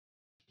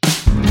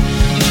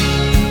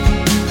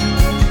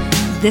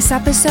This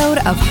episode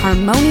of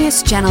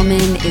Harmonious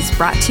Gentlemen is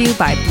brought to you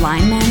by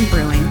Blind Man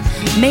Brewing,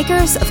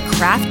 makers of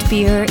craft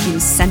beer in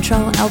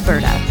Central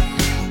Alberta.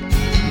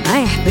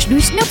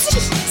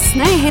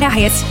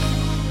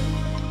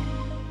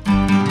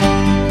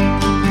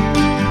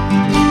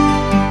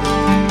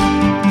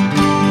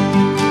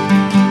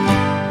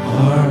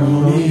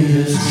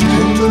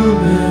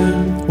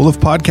 Well, if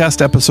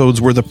podcast episodes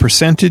were the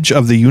percentage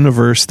of the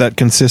universe that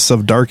consists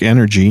of dark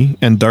energy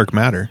and dark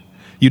matter,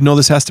 you'd know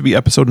this has to be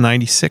episode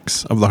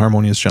 96 of the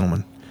Harmonious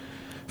Gentleman.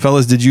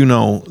 Fellas, did you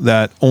know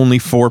that only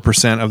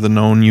 4% of the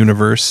known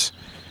universe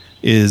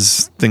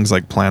is things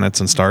like planets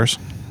and stars,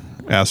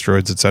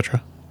 asteroids,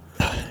 etc.?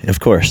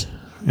 Of course.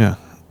 Yeah.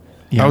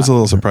 I was a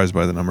little surprised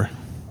by the number.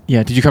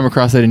 Yeah. Did you come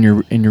across that in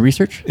your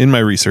research? In my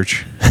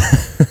research.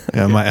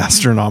 Yeah, my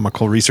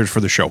astronomical research for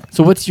the show.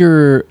 So what's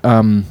your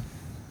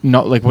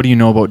what do you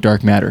know about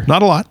dark matter?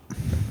 Not a lot.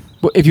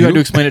 Well, if you had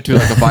to explain it to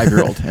like a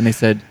 5-year-old and they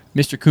said,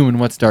 Mr. Kuman,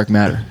 what's dark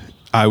matter?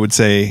 I would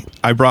say,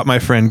 I brought my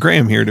friend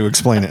Graham here to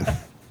explain it.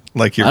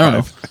 Like you're I don't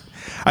know.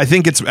 I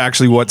think it's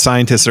actually what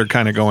scientists are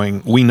kind of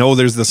going, we know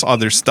there's this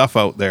other stuff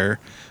out there,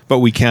 but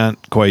we can't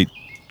quite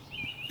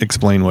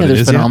explain what it is.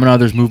 There's phenomena,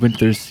 there's movement,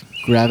 there's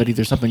gravity,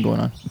 there's something going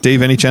on.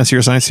 Dave, any chance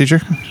you're a science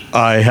teacher?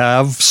 I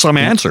have some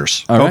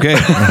answers. All right.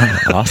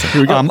 Okay. Awesome.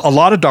 Here we go. A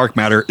lot of dark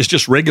matter is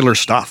just regular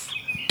stuff.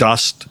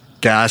 Dust,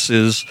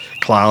 gases,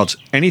 clouds,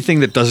 anything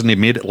that doesn't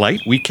emit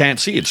light, we can't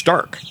see. It's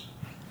dark.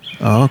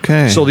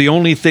 Okay. So the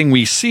only thing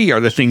we see are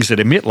the things that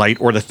emit light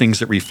or the things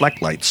that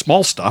reflect light.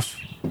 Small stuff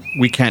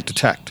we can't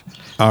detect.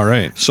 All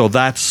right. So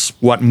that's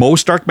what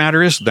most dark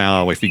matter is.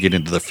 Now, if you get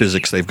into the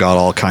physics, they've got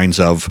all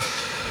kinds of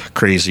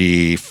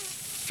crazy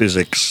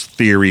physics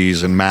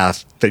theories and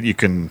math that you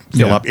can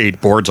fill up 8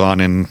 boards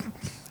on and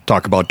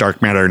talk about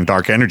dark matter and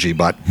dark energy.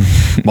 But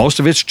most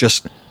of it's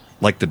just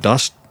like the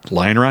dust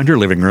lying around your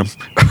living room.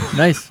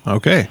 Nice.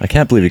 Okay. I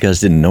can't believe you guys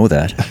didn't know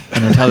that.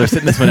 I know Tyler's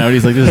sitting this one out.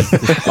 He's like, this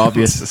is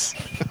obvious.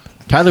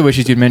 Tyler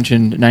wishes you'd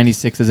mentioned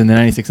 96 as in the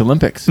 96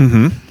 Olympics.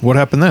 Mm-hmm. What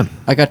happened then?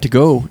 I got to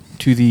go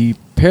to the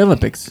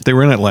Paralympics. They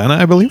were in Atlanta,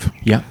 I believe?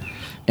 Yeah.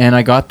 And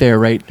I got there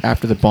right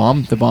after the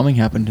bombing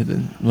happened to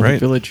the Olympic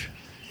Village.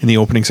 In the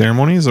opening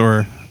ceremonies,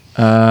 or?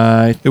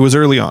 It was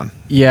early on.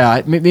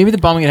 Yeah, maybe the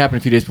bombing had happened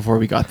a few days before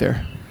we got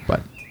there.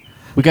 But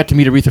we got to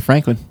meet Aretha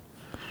Franklin.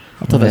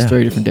 I'll tell that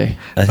story a different day.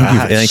 I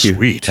think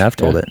you have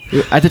told it.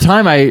 At the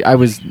time, I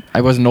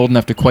wasn't old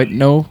enough to quite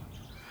know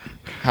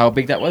how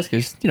big that was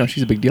because,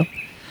 she's a big deal.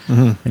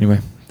 Mm-hmm. Anyway,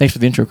 thanks for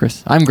the intro,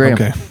 Chris. I'm Graham.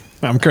 Okay.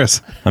 I'm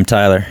Chris. I'm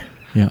Tyler.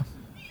 Yeah.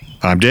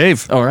 I'm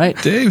Dave. All right.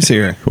 Dave's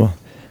here. Cool.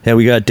 Yeah,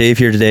 we got Dave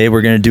here today.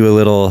 We're going to do a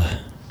little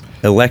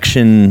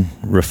election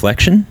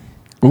reflection.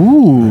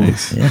 Ooh.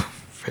 Nice. Yeah.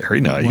 Very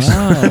nice.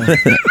 Wow.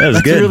 That was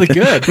That's good. really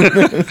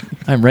good.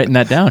 I'm writing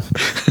that down.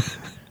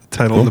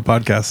 Title of the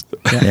podcast.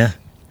 Yeah.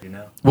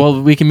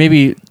 Well, we can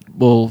it's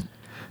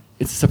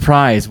a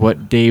surprise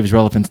what Dave's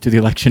relevance to the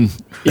election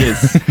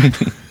is.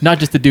 Not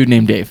just a dude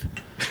named Dave.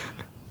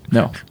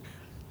 No.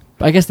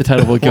 I guess the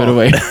title will give it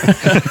away.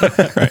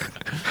 Right.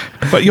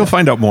 But you'll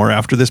find out more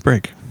after this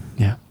break.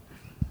 Yeah.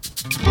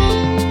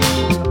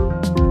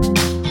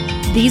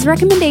 These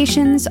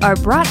recommendations are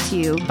brought to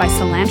you by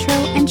Cilantro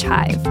and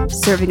Chive,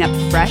 serving up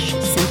fresh,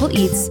 simple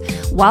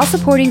eats while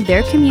supporting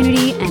their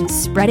community and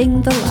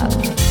spreading the love.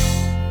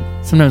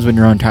 Sometimes when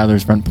you're on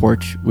Tyler's front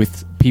porch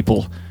with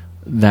people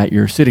that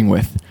you're sitting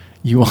with,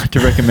 you want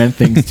to recommend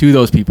things to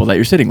those people that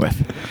you're sitting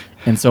with.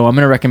 And so I'm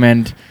going to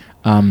recommend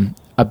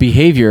a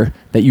behavior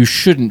that you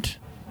shouldn't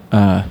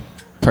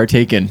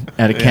partake in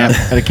at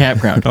a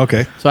campground.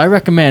 Okay. So I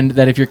recommend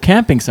that if you're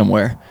camping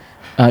somewhere,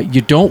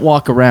 you don't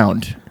walk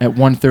around at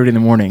 1:30 in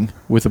the morning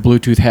with a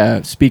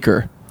Bluetooth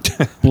speaker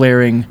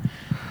blaring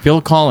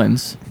Phil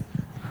Collins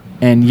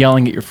and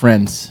yelling at your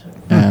friends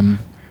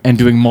and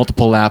doing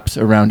multiple laps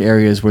around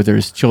areas where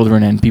there's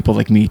children and people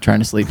like me trying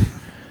to sleep.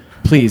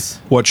 Please.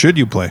 What should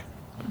you play?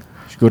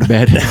 Go to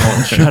bed.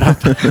 Shut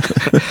up.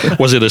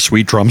 Was it a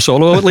sweet drum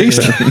solo at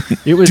least?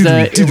 It was.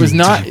 It was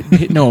not.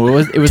 No,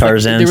 it was.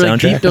 Tarzan they were like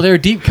soundtrack? deep. They were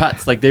deep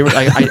cuts. Like they were.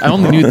 I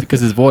only knew it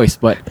because of his voice,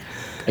 but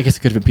I guess it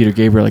could have been Peter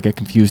Gabriel. I get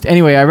confused.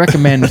 Anyway, I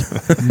recommend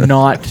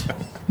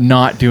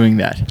not doing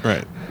that.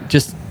 Right.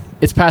 Just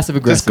it's passive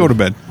aggressive. Just go to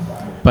bed.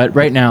 But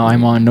right now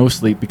I'm on no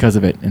sleep because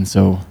of it, and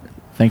so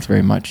thanks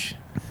very much.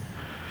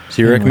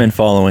 So you recommend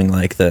following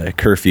like the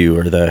curfew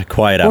or the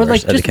quiet hours Or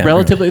like at the just campground?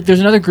 relatively. There's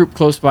another group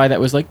close by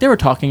that was like they were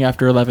talking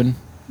after 11.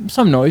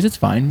 Some noise, it's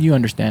fine. You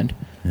understand.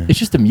 Yeah. It's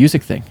just a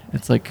music thing.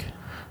 It's like,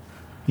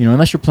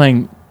 unless you're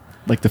playing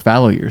like the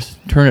fallow years,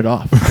 turn it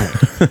off.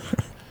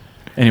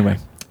 Anyway,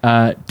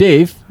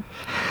 Dave.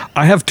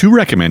 I have 2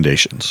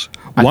 recommendations.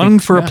 One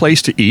for a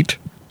place to eat.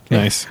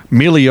 Nice.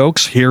 Millie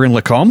Oaks here in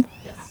Lacombe.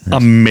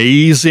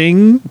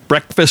 Amazing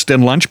breakfast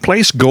and lunch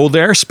place. Go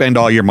there, spend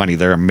all your money.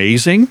 They're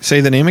amazing.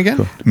 Say the name again.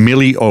 Cool.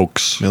 Millie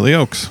Oaks. Millie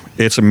Oaks.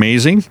 It's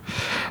amazing.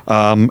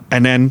 And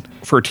then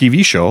for a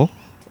TV show,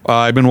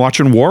 I've been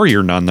watching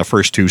Warrior Nun the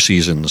first 2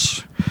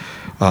 seasons.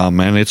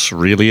 And it's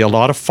really a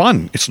lot of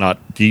fun. It's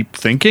not deep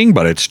thinking,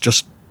 but it's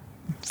just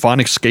fun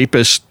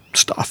escapist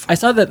stuff. I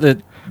saw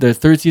that the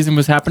third season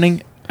was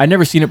happening. I'd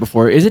never seen it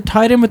before. Is it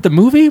tied in with the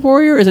movie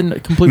Warrior? Or is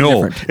it completely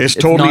different? No, it's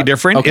totally not-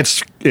 different. Okay.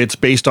 It's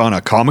based on a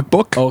comic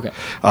book. Oh, okay.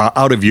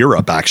 Out of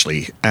Europe,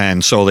 actually,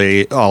 and so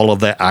all of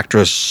the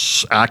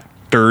actors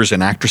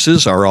and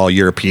actresses are all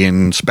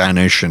European,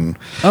 Spanish, and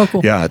Oh,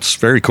 cool. yeah, it's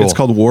very cool. It's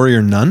called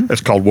Warrior Nun,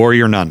 It's called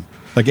Warrior Nun.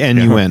 like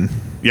N-U-N.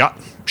 Yeah,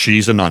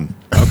 she's a nun.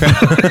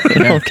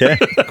 Okay.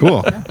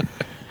 Cool.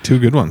 Two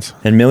good ones.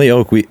 And Millie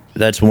Oak,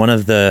 that's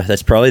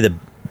probably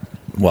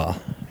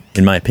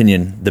in my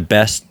opinion, the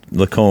best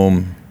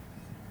Lacombe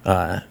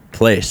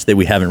place that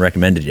we haven't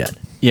recommended yet.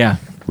 Yeah.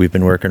 We've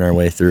been working our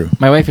way through.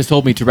 My wife has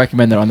told me to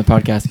recommend that on the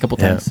podcast a couple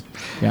Yeah. times.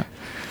 Yeah.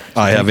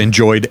 I have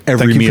enjoyed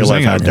every Thank you for meal I've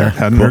saying had it. there.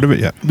 Hadn't heard of it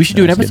yet. We should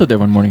do an That's episode good. there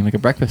one morning, like a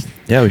breakfast.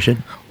 Yeah, we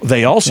should.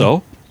 They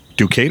also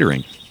do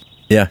catering.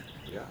 Yeah.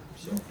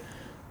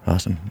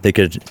 Awesome. They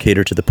could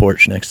cater to the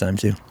porch next time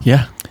too.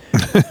 Yeah.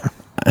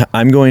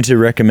 I'm going to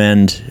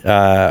recommend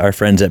our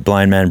friends at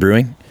Blind Man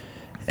Brewing,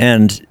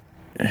 and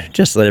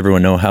just let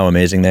everyone know how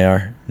amazing they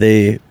are.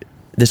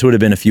 This would have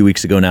been a few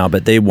weeks ago now,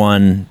 but they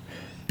won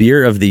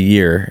Beer of the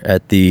Year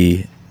at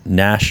the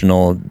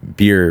National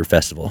Beer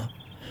Festival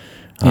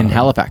In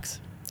Halifax.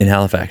 in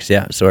Halifax.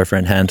 Yeah, so our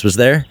friend Hans was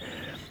there,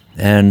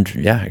 and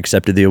yeah,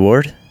 accepted the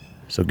award.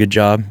 So good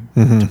job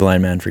to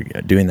Blind Man for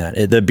doing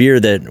that. The beer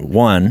that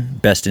won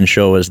Best in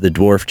Show was the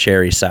Dwarf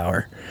Cherry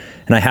Sour,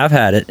 and I have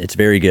had it. It's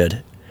very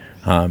good.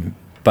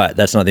 But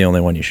that's not the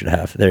only one you should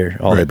have.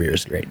 All their beer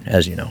is great,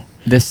 as you know.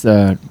 This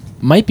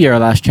might be our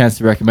last chance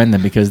to recommend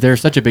them because they're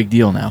such a big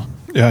deal now.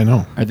 Yeah, I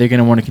know. Are they going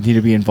to want to continue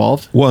to be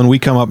involved? Well, and we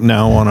come up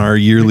now on our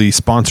yearly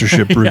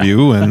sponsorship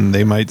review, and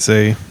they might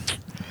say,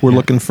 we're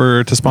looking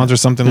to sponsor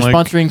something They're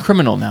like sponsoring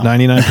Criminal now.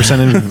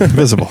 99%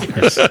 Invisible.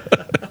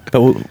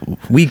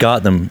 But we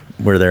got them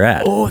where they're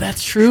at. Oh,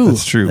 that's true.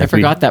 That's true. I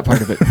forgot that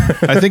part of it.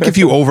 I think if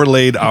you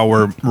overlaid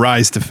our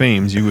rise to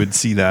fames, you would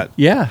see that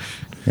Yeah.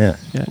 Yeah.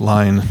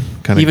 line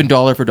kind of Even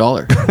dollar for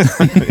dollar.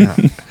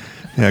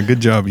 Yeah, good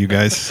job, you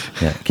guys.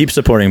 Yeah. Keep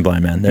supporting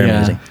Blind Man. They're Yeah.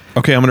 amazing.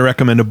 Okay, I'm going to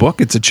recommend a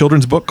book. It's a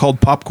children's book called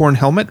Popcorn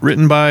Helmet,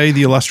 written by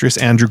the illustrious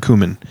Andrew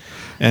Kuman.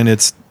 And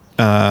it's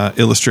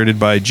illustrated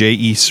by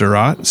J.E.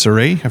 Surratt.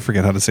 I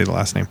forget how to say the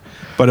last name.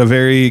 But a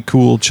very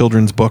cool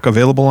children's book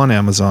available on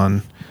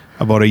Amazon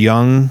about a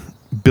young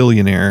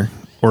billionaire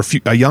or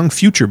a young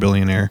future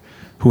billionaire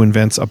who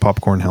invents a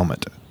popcorn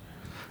helmet.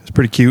 It's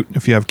pretty cute.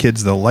 If you have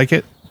kids, they'll like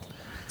it.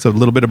 It's a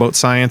little bit about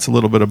science, a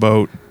little bit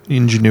about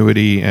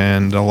ingenuity,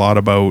 and a lot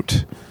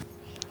about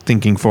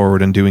thinking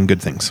forward and doing good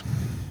things.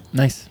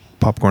 Nice.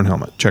 Popcorn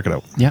helmet. Check it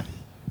out. Yeah.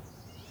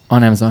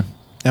 On Amazon.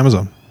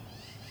 Amazon.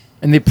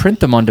 And they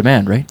print them on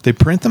demand, right? They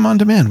print them on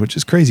demand, which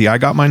is crazy. I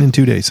got mine in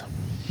 2 days.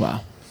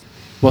 Wow.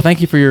 Well, thank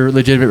you for your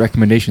legitimate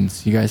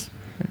recommendations, you guys.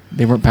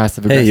 They weren't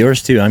passive aggressive. Hey,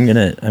 yours too. I'm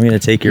gonna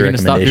take your You're gonna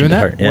stop recommendation doing to that?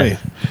 heart. Yeah.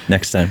 Wait.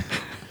 Next time.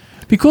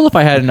 It'd be cool if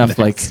I had enough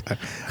Nice.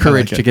 courage I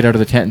like to it. get out of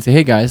the tent and say,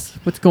 "Hey guys,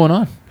 what's going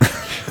on?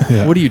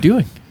 Yeah. What are you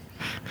doing?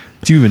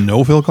 Do you even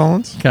know Phil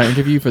Collins? Can I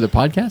interview you for the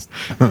podcast?"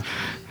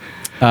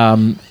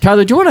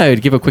 Tyler, do you want to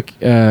give a quick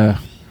little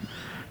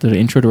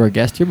intro to our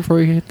guest here before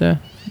we hit the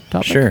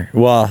topic? Sure.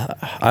 Well,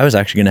 I was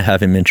actually going to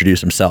have him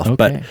introduce himself, Okay.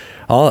 but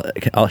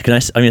I'm going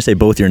to say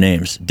both your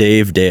names,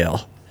 Dave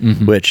Dale,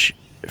 which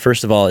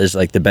first of all is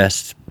like the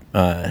best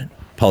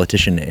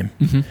politician name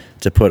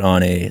to put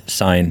on a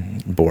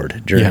sign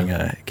board during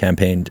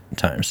campaign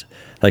times.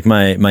 Like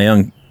my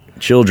young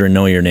children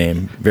know your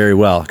name very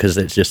well because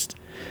it's just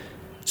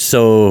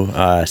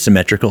so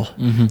symmetrical.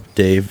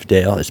 Dave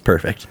Dale is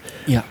perfect.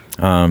 Yeah.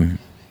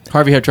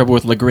 Harvey had trouble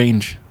with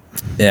Lagrange.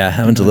 Yeah,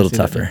 that one's a little see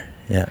that. tougher.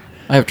 Yeah.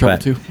 I have trouble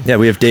But, too. Yeah,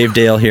 we have Dave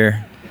Dale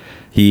here.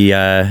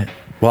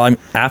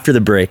 After the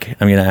break,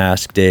 I'm going to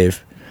ask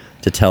Dave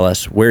to tell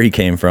us where he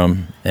came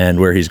from and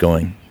where he's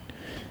going.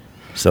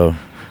 So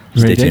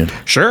stay Ready, Dave?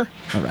 tuned. Sure.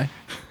 All right.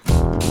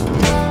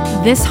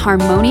 This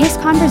harmonious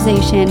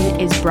conversation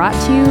is brought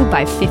to you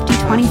by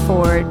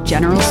 5024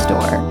 General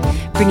Store,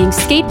 bringing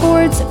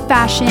skateboards,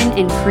 fashion,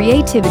 and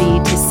creativity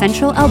to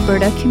Central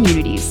Alberta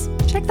communities.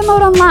 Check them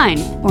out online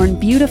or in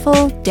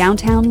beautiful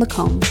downtown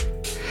Lacombe.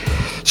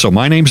 So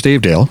my name's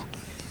Dave Dale,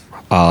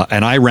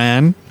 and I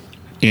ran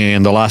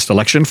in the last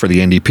election for the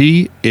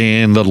NDP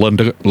in the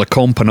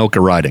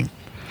Lacombe-Ponoka riding.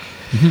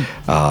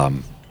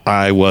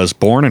 I was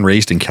born and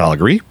raised in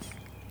Calgary.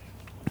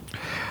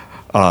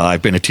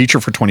 I've been a teacher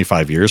for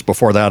 25 years.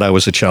 Before that, I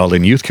was a child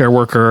and youth care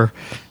worker,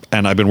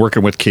 and I've been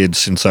working with kids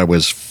since I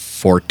was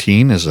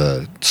 14 as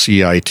a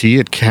CIT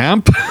at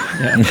camp.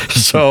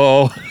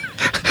 So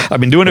I've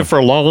been doing it for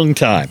a long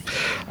time.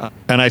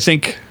 And I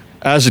think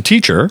as a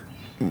teacher,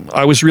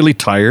 I was really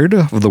tired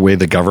of the way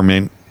the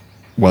government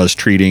was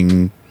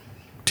treating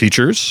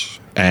teachers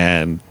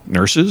and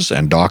nurses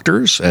and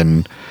doctors.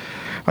 And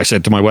I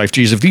said to my wife,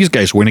 geez, if these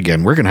guys win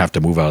again, we're going to have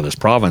to move out of this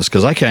province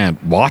because I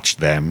can't watch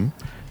them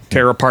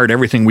tear apart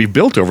everything we've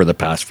built over the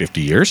past 50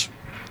 years.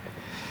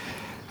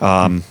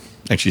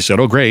 And she said,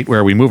 oh, great. Where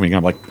are we moving?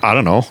 I'm like, I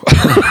don't know.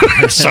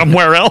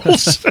 Somewhere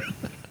else.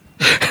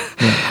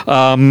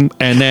 And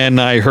then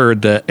I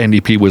heard that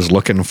NDP was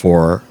looking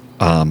for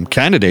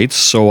candidates.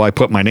 So I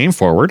put my name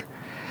forward.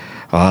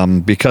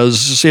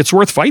 because it's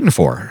worth fighting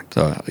for.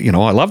 I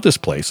love this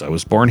place. I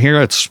was born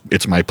here.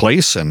 It's my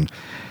place, and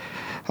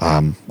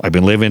I've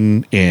been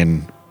living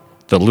in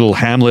the little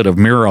hamlet of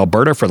Mirror,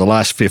 Alberta for the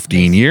last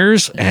 15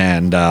 years,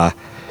 and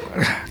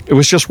it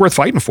was just worth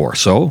fighting for.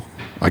 So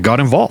I got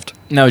involved.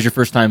 And that was your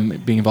first time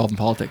being involved in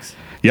politics?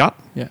 Yeah.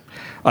 Yeah.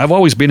 I've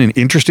always been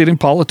interested in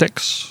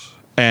politics.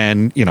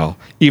 And,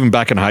 even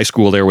back in high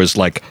school, there was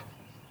like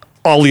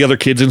all the other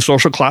kids in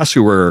social class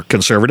who were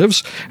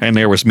conservatives. And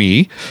there was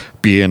me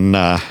being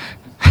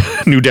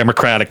New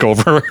Democratic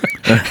over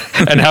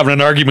and having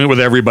an argument with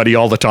everybody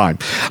all the time.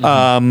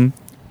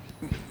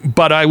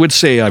 But I would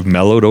say I've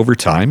mellowed over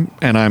time,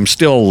 and I'm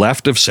still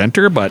left of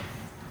center, but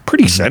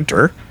pretty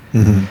center.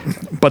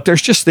 Mm-hmm. But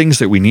there's just things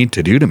that we need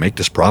to do to make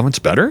this province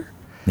better.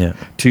 Yeah.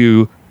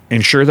 To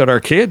ensure that our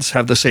kids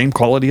have the same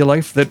quality of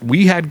life that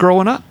we had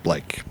growing up.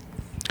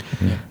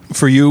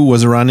 For you,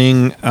 was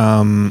running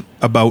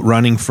about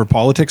running for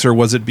politics, or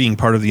was it being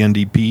part of the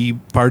NDP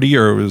party,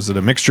 or was it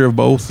a mixture of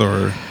both?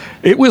 Or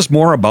it was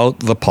more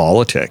about the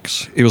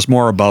politics. It was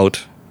more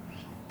about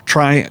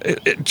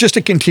just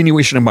a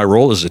continuation of my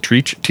role as a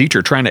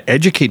teacher, trying to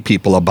educate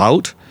people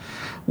about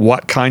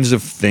what kinds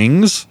of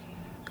things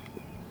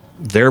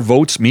their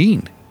votes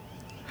mean.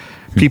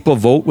 People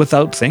vote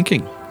without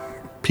thinking.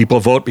 People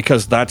vote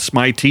because that's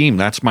my team,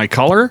 that's my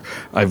color,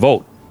 I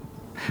vote.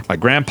 My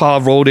grandpa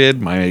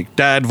voted, my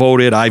dad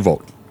voted, I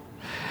vote.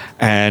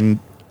 And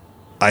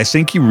I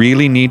think you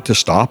really need to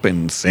stop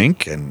and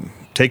think and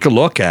take a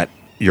look at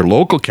your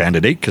local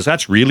candidate, because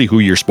that's really who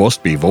you're supposed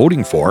to be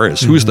voting for,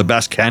 is who's the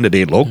best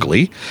candidate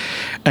locally.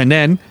 And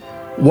then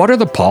what are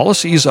the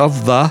policies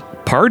of the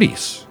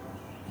parties?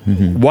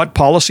 What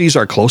policies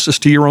are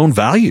closest to your own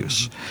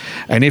values?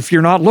 And if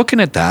you're not looking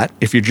at that,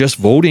 if you're just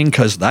voting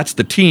because that's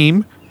the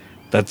team,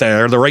 that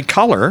they're the right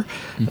color,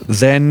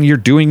 then you're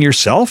doing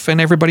yourself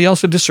and everybody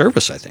else a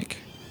disservice, I think.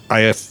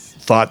 I have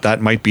thought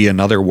that might be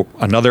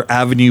another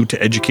avenue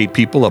to educate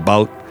people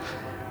about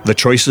the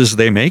choices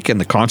they make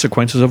and the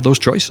consequences of those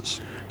choices.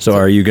 So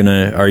are you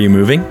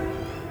moving?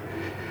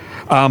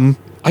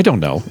 I don't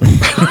know.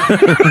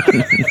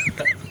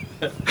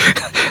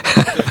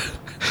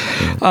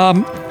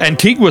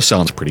 Antigua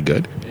sounds pretty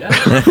good.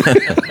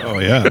 oh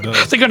yeah,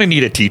 they're going to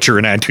need a teacher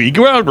in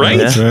Antigua, right?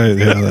 That's right.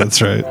 Yeah,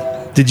 that's right.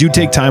 Did you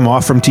take time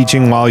off from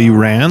teaching while you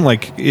ran?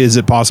 Like, is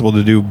it possible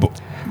to do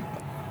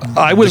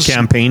the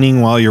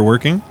campaigning while you're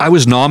working? I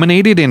was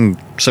nominated in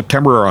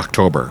September or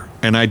October,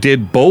 and I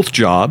did both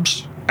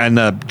jobs. And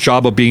the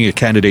job of being a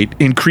candidate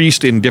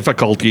increased in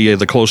difficulty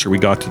the closer we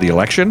got to the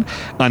election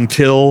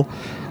until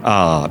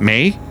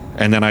May.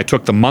 And then I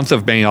took the month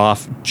of May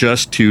off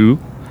just to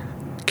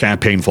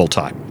campaign full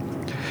time.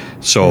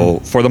 So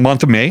for the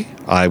month of May,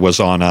 I was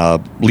on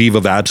a leave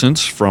of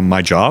absence from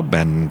my job,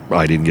 and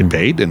I didn't get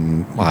paid,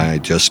 and I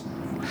just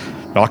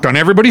knocked on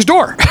everybody's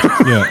door.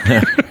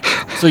 Yeah.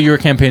 So you were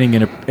campaigning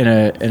in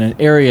an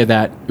area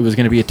that it was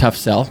going to be a tough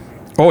sell.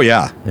 Oh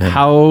yeah.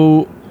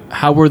 How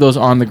were those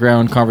on the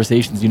ground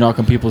conversations? You knock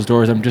on people's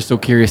doors. I'm just so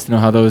curious to know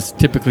how those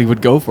typically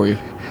would go for you.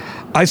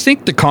 I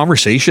think the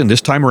conversation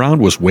this time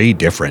around was way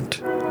different.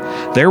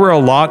 There were a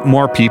lot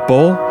more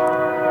people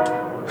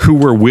who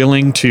were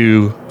willing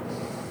to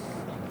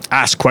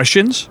ask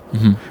questions,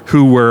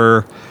 who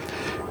were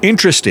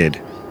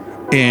interested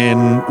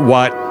in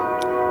what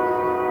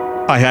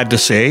I had to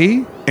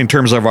say in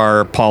terms of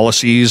our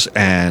policies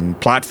and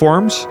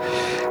platforms.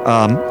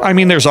 I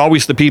mean, there's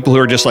always the people who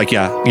are just like,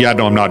 no,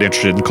 I'm not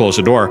interested, and close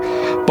the door.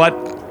 But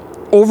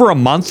over a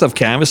month of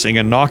canvassing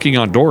and knocking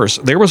on doors,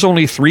 there was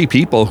only 3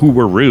 people who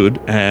were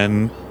rude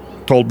and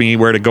told me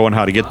where to go and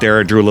how to get there.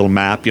 I drew a little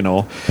map,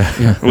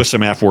 with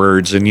some F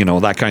words and,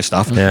 that kind of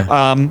stuff.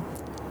 Yeah.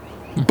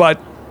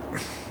 But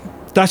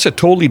that's a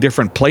totally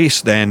different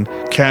place than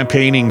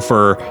campaigning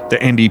for the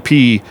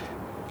NDP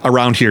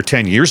around here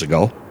 10 years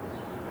ago.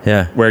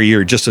 Yeah. Where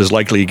you're just as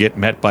likely to get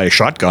met by a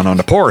shotgun on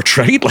the porch,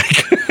 right?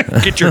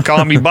 Like, get your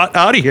commie butt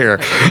out of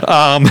here.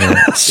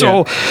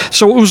 So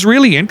it was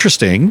really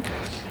interesting.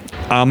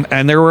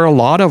 And there were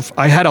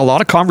I had a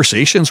lot of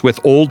conversations with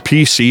old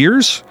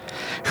PCers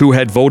who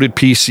had voted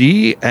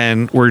PC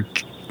and were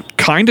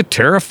kind of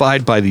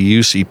terrified by the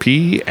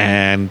UCP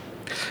and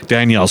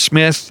Danielle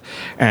Smith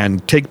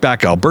and Take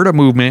Back Alberta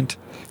movement,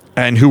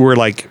 and who were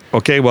like,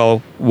 okay,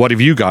 well, what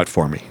have you got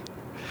for me?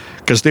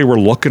 Because they were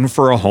looking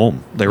for a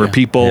home. There were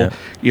people,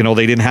 they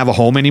didn't have a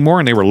home anymore,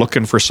 and they were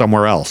looking for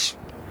somewhere else.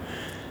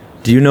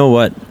 Do you know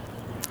what,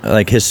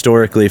 like,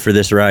 historically for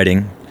this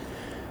riding,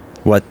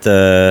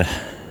 I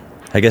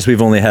guess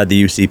we've only had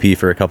the UCP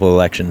for a couple of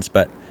elections,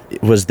 but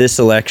was this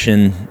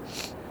election,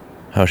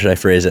 how should I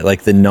phrase it,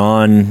 like the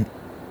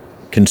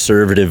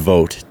non-conservative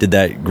vote, did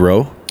that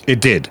grow?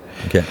 It did.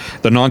 Okay.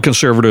 The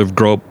non-conservative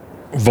vote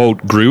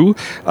grew.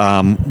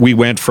 We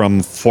went from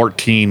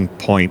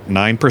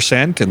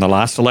 14.9% in the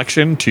last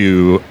election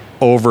to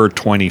over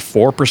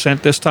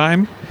 24% this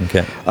time.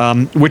 Okay.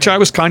 Which I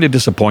was kind of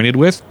disappointed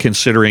with,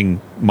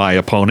 considering my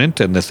opponent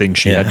and the things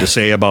she had to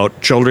say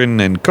about children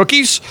and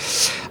cookies.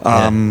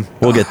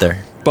 We'll get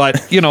there.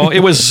 But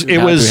it was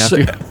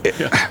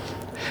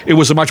it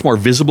was a much more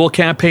visible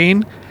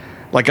campaign.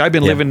 Like, I've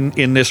been living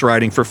in this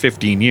riding for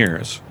 15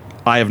 years.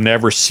 I have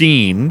never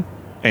seen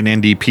an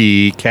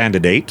NDP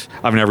candidate.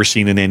 I've never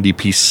seen an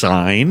NDP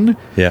sign.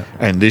 Yeah.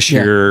 And this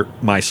year,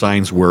 my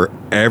signs were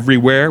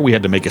everywhere. We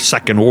had to make a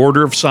second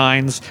order of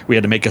signs. We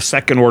had to make a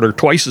second order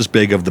twice as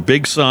big of the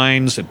big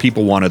signs, and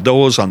people wanted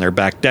those on their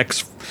back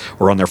decks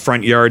or on their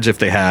front yards if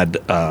they had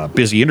a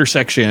busy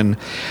intersection.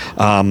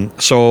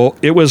 So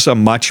it was a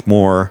much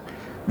more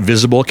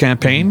visible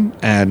campaign.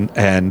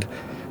 And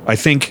I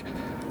think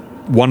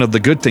one of the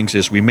good things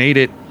is we made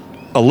it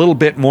a little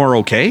bit more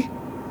okay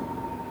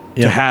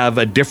to have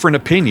a different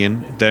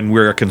opinion than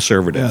we're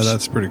conservatives. Yeah,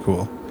 that's pretty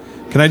cool.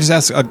 Can I just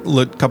ask a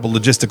couple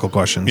logistical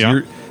questions?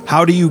 Yeah.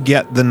 How do you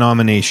get the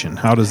nomination?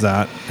 How does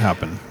that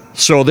happen?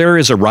 So there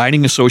is a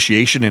riding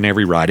association in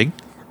every riding,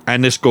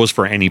 and this goes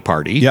for any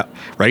party. Yeah.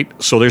 Right?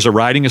 So there's a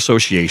riding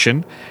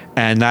association,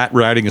 and that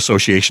riding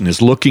association is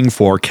looking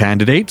for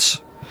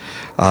candidates.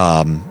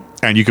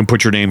 And you can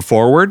put your name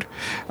forward.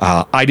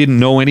 I didn't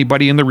know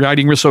anybody in the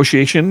riding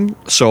association,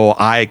 so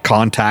I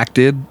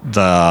contacted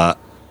the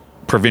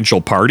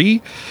provincial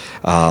party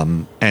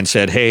and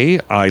said, hey,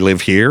 I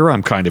live here.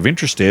 I'm kind of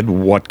interested.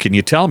 What can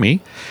you tell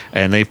me?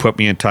 And they put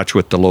me in touch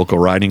with the local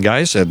riding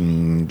guys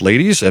and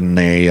ladies, and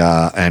they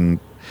and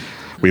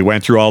we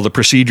went through all the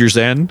procedures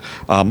then.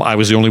 I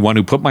was the only one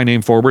who put my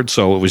name forward,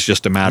 so it was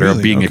just a matter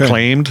of being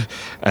acclaimed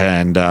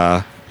and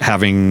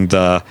having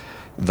the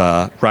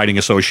riding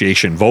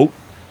association vote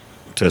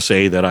to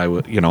say that I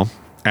would,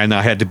 and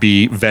I had to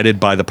be vetted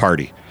by the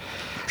party.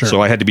 Sure.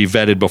 So I had to be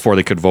vetted before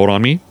they could vote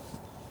on me.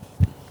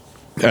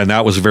 And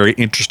that was a very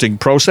interesting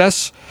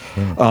process.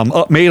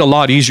 Made a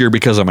lot easier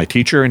because I'm a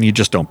teacher, and you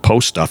just don't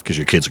post stuff because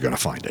your kids are going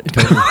to find it.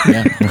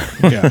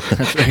 Yeah.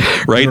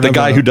 Right? The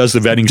guy who does the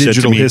vetting said to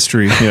digital me,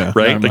 history. Yeah.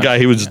 Right? The guy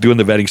who was doing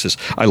the vetting says,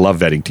 I love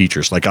vetting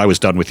teachers. Like, I was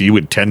done with you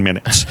in 10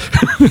 minutes.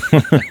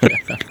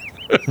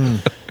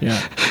 Yeah.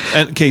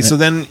 And okay, so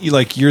then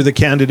you're the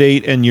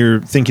candidate and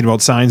you're thinking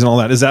about signs and all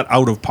that. Is that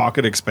out of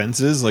pocket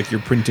expenses? Like,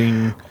 you're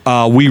printing?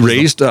 We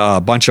raised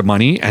a bunch of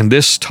money, and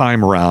this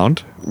time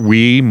around,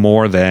 we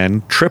more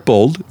than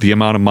tripled the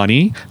amount of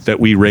money that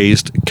we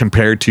raised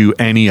compared to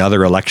any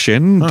other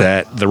election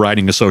that the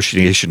riding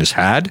association has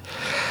had,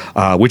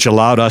 which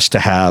allowed us to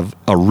have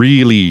a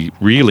really,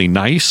 really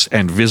nice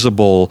and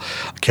visible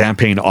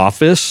campaign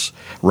office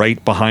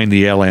right behind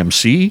the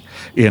LMC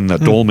in the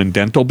Dolman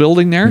Dental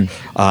building there.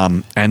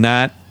 And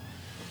that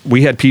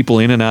we had people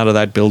in and out of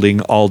that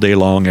building all day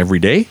long, every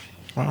day.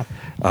 Wow.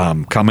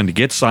 Coming to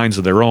get signs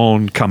of their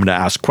own, coming to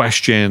ask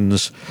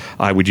questions.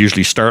 I would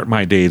usually start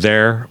my day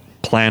there,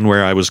 plan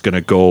where I was going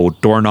to go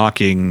door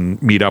knocking,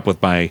 meet up with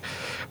my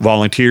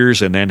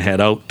volunteers, and then head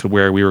out to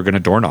where we were going to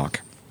door knock.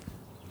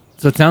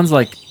 So it sounds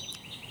like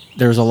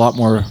there's a lot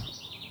more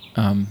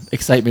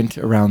excitement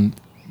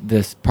around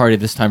this party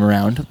this time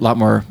around. A lot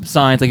more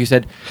signs, like you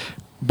said.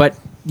 But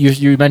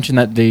you mentioned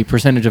that the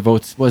percentage of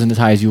votes wasn't as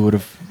high as you would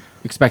have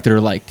expected or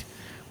liked.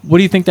 What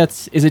do you think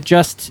it's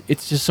just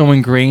so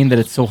ingrained that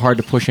it's so hard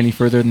to push any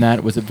further than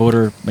that? Was it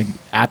voter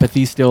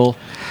apathy still?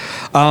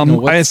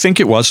 I think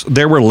it was.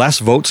 There were less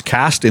votes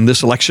cast in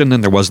this election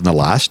than there was in the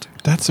last.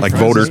 That's like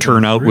voter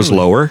turnout was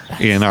lower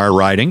in our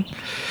riding.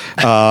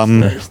 I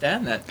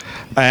understand that.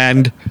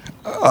 And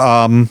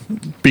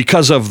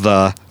because of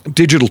the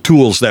digital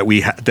tools that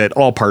that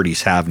all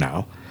parties have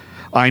now,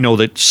 I know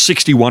that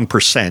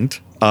 61%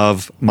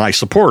 of my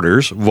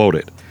supporters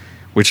voted,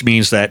 which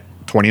means that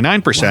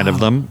 29% of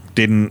them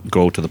didn't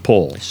go to the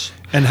polls.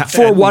 And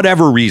for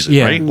whatever reason,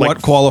 right?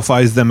 What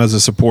qualifies them as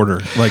a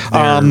supporter? Like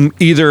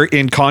either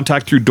in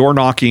contact through door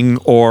knocking,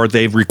 or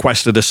they've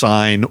requested a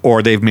sign,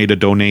 or they've made a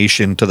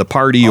donation to the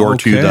party or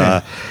to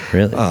the...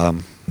 Really?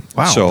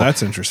 Wow, so,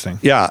 that's interesting.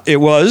 Yeah, it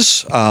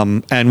was.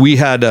 And we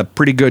had a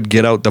pretty good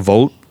get out the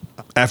vote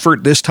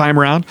effort this time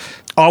around.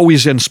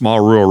 Always in small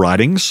rural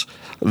ridings,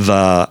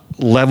 the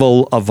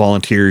level of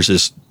volunteers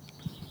is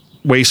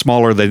way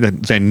smaller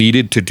than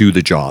needed to do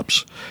the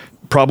jobs.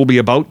 Probably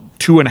about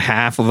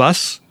 2.5 of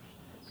us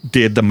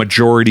did the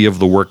majority of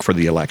the work for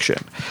the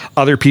election.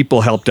 Other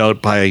people helped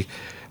out by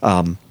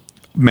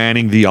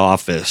manning the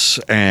office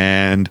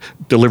and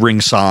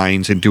delivering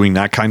signs and doing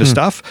that kind of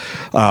stuff.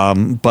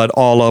 But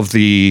all of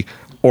the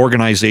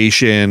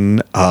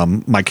organization,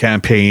 my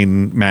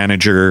campaign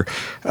manager,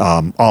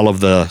 all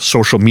of the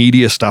social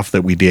media stuff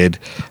that we did,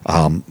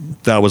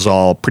 that was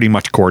all pretty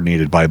much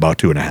coordinated by about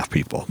 2.5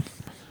 people.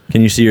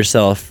 Can you see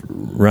yourself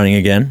running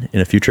again in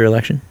a future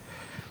election?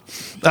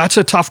 That's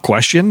a tough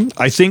question.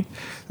 I think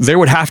there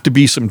would have to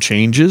be some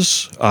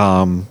changes.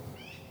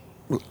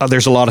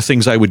 There's a lot of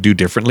things I would do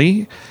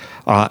differently.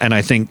 And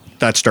I think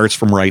that starts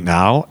from right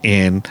now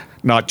in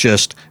not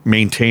just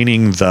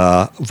maintaining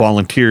the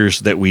volunteers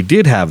that we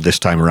did have this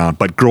time around,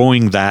 but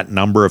growing that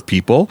number of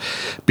people,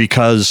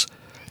 because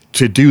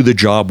to do the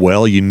job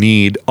well, you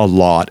need a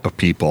lot of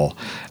people.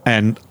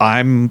 And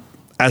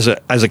as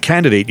a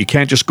candidate, you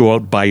can't just go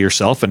out by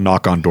yourself and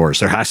knock on doors.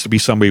 There has to be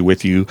somebody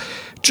with you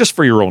just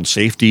for your own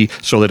safety,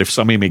 so that if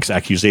somebody makes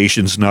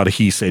accusations, not a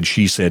he said,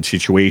 she said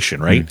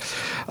situation, right?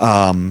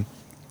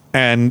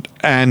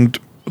 And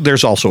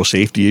there's also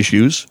safety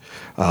issues.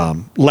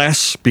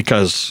 Less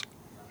because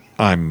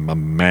I'm a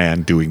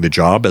man doing the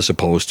job as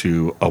opposed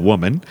to a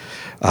woman.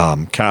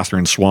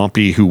 Catherine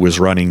Swampy, who was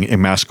running in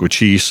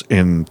Masquachese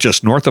in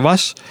just north of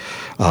us,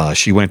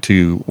 she went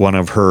to one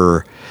of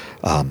her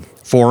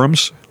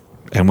forums,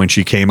 and when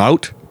she came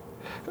out,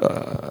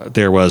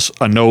 there was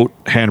a note,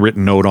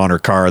 handwritten note on her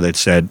car that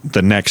said,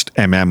 "The next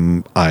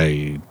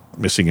MMI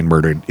missing and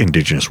murdered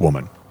Indigenous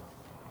woman."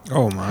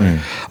 Oh my!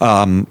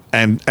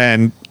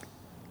 And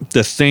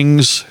the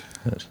things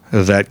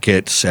that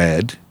get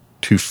said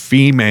to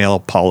female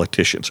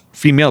politicians,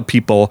 female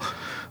people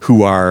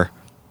who are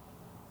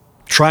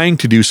trying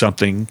to do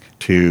something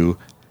to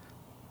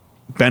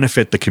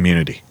benefit the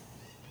community,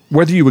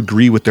 whether you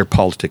agree with their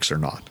politics or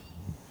not.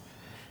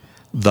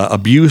 The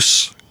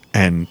abuse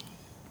and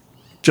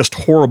just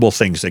horrible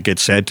things that get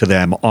said to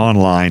them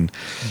online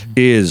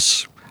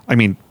is, I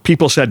mean,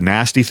 people said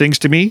nasty things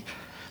to me,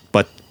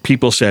 but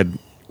people said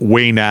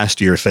way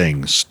nastier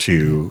things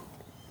to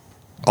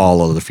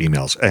all of the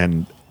females.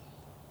 And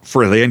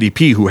for the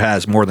NDP, who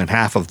has more than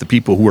half of the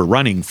people who are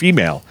running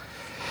female,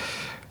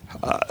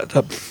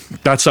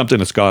 that's something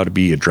that's got to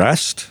be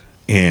addressed.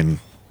 Is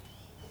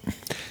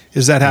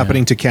that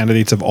happening to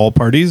candidates of all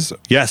parties?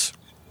 Yes.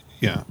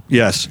 Yeah.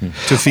 Yes.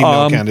 To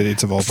female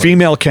candidates of all parties.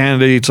 Female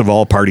candidates of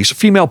all parties.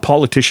 Female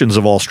politicians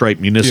of all stripe,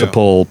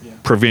 municipal,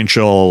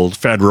 provincial,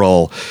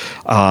 federal.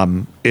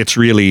 It's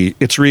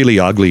really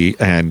ugly.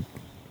 And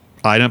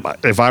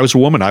if I was a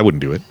woman, I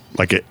wouldn't do it.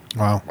 Like it.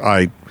 Wow.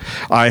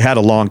 I had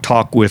a long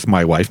talk with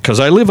my wife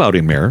because I live out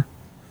in Mirror,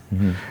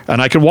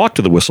 and I can walk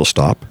to the whistle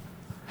stop.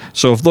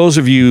 So if those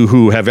of you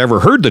who have ever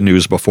heard the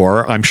news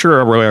before, I'm sure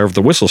are aware of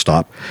the whistle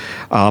stop.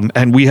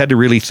 And we had to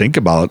really think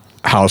about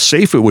how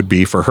safe it would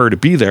be for her to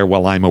be there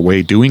while I'm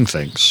away doing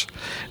things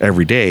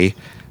every day.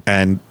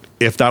 And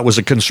if that was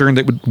a concern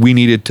that we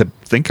needed to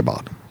think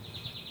about.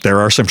 There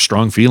are some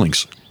strong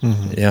feelings.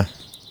 Mm-hmm. Yeah.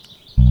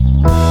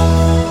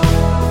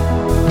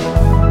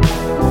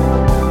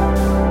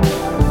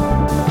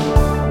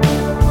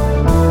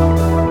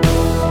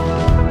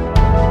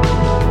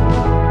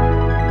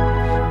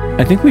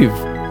 I think we've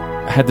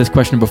had this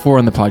question before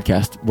on the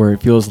podcast where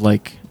it feels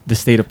like the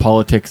state of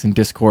politics and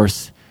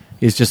discourse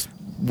is just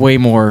way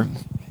more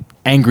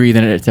angry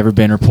than it's ever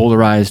been, or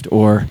polarized,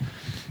 or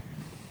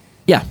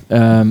a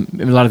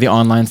lot of the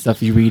online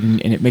stuff you read,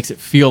 and it makes it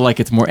feel like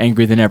it's more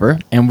angry than ever.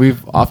 And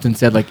we've often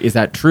said, like, is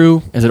that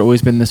true? Has it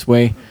always been this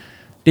way?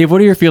 Dave,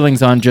 what are your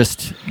feelings on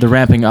just the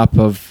ramping up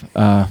of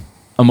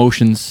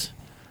emotions,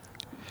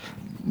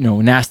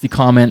 nasty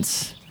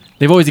comments?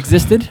 They've always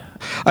existed?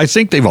 I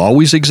think they've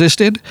always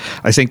existed.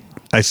 I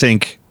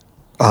think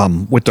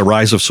with the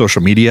rise of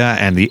social media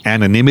and the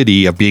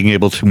anonymity of being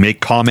able to make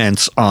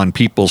comments on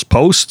people's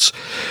posts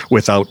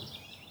without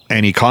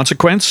any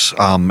consequence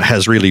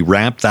has really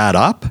ramped that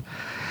up.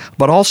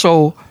 But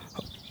also,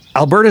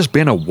 Alberta's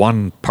been a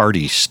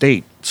one-party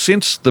state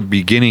since the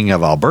beginning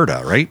of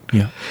Alberta, right?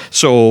 Yeah.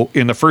 So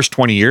in the first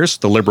 20 years,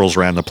 the Liberals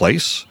ran the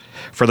place.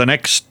 For the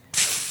next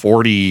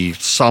 40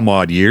 some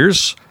odd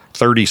years,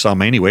 30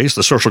 some anyways,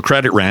 the Social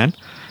Credit ran.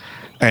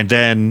 And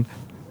then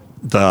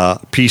the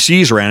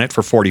PCs ran it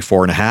for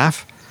 44 and a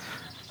half.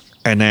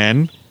 And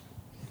then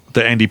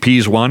the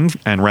NDPs won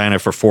and ran it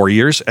for 4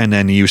 years. And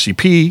then the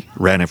UCP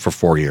ran it for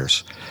 4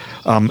 years.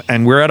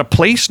 And we're at a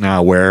place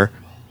now where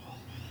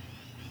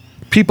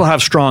people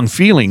have strong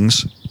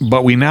feelings,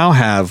 but we now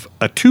have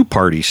a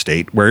two-party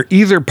state where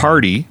either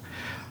party,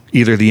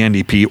 either the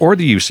NDP or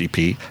the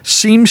UCP,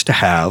 seems to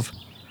have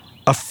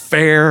a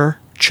fair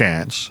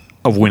chance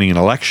of winning an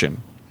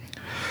election.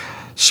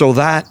 So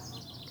that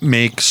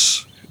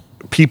makes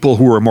people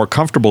who are more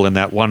comfortable in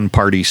that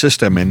one-party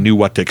system and knew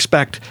what to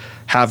expect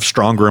have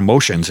stronger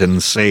emotions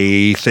and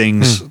say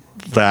things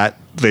that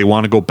they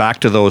want to go back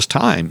to those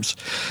times.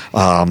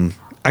 And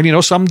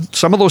some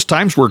of those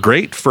times were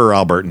great for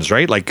Albertans,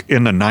 right? Like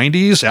in the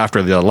 90s,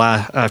 after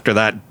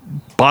that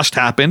bust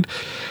happened,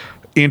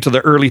 into the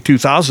early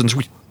 2000s,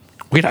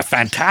 we had a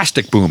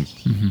fantastic boom.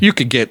 Mm-hmm. You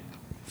could get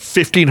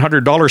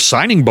 $1,500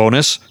 signing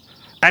bonus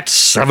at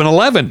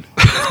 7-Eleven.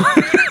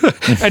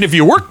 And if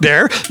you worked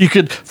there, you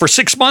could, for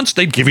 6 months,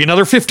 they'd give you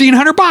another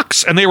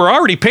 $1,500, and they were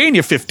already paying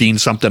you 15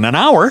 something an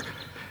hour.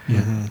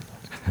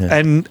 Mm-hmm.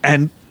 Yeah.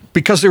 And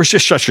because there was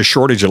just such a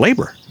shortage of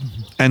labor.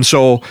 Mm-hmm. And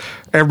so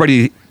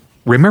everybody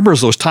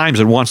remembers those times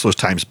and wants those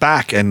times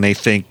back, and they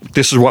think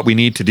this is what we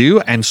need to do.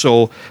 And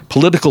so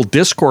political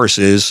discourse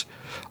is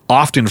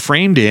often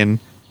framed in,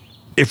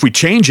 if we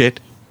change it,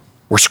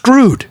 we're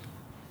screwed.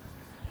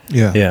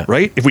 Yeah.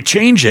 Right? If we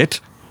change it,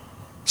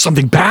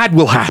 something bad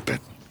will happen.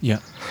 Yeah.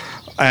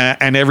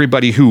 And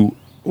everybody who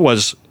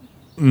was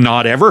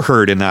not ever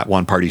heard in that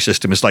one-party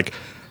system is like,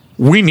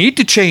 we need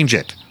to change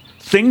it.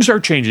 Things are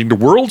changing. The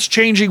world's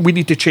changing. We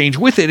need to change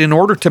with it in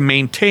order to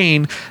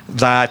maintain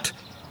that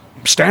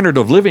standard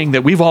of living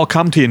that we've all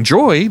come to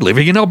enjoy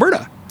living in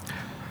Alberta.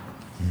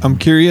 I'm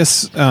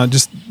curious,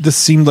 this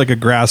seemed like a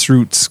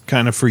grassroots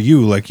kind of for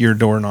you, like you're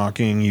door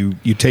knocking,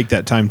 you take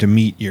that time to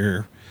meet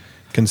your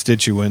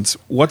constituents.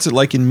 What's it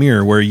like in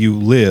Mirror, where you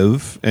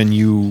live and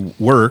you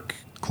work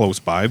close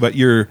by, but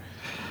you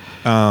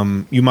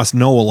must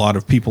know a lot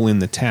of people in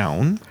the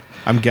town.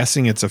 I'm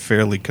guessing it's a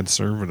fairly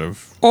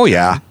conservative. Oh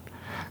yeah.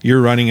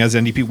 You're running as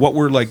NDP. What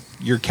were like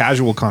your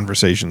casual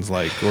conversations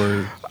like,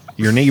 or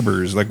your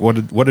neighbors? Like,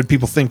 what did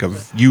people think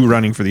of you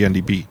running for the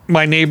NDP?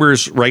 My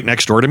neighbors right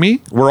next door to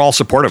me were all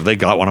supportive. They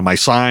got one of my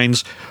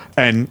signs,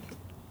 and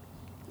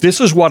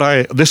this is one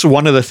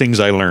of the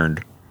things I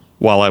learned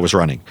while I was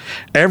running.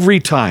 Every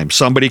time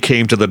somebody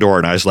came to the door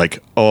and I was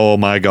like, "Oh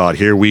my God,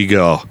 here we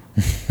go."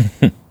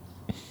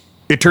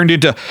 It turned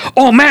into,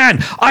 "Oh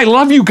man, I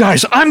love you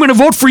guys. I'm going to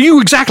vote for you."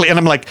 Exactly. And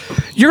I'm like,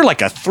 "You're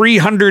like a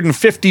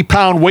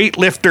 350-pound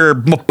weightlifter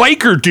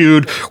biker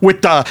dude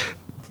with the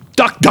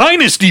Duck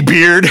Dynasty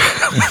beard."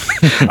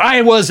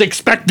 I was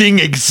expecting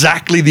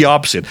exactly the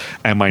opposite.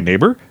 And my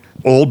neighbor,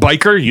 old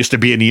biker, used to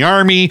be in the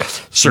army,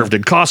 served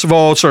in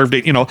Kosovo, served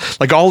in,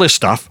 like all this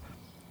stuff.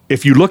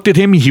 If you looked at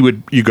him,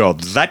 you go,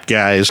 "That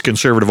guy is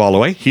conservative all the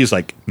way." He's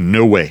like,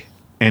 "No way,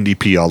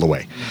 NDP all the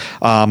way."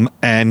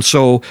 And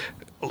so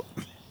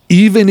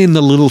even in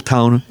the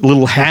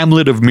little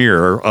hamlet of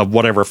Mirror of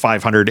whatever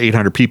 500,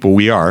 800 people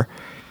we are,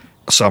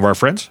 some of our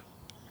friends,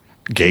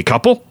 gay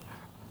couple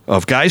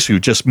of guys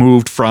who just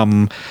moved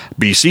from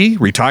BC,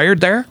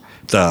 retired there.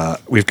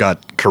 We've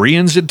got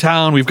Koreans in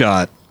town. We've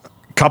got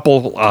a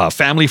couple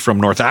family from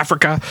North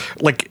Africa.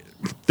 Like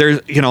there's,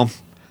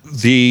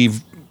 the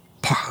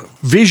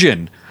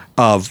vision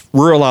of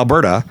rural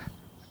Alberta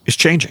is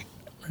changing.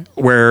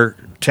 Where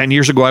 10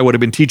 years ago I would have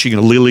been teaching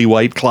a lily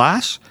white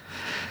class.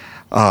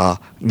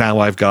 Now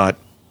I've got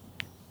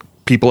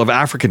people of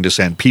African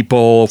descent,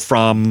 people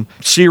from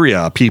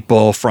Syria,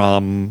 people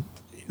from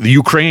the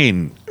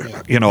Ukraine,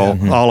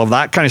 all of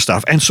that kind of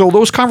stuff. And so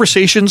those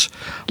conversations,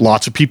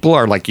 lots of people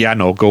are like, "Yeah,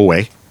 no, go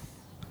away."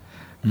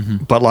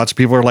 Mm-hmm. But lots of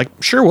people are like,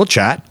 "Sure, we'll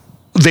chat."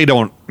 They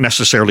don't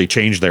necessarily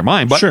change their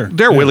mind, but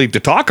they're willing to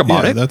talk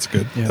about it. That's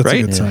good. Yeah, that's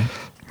right? a good sign.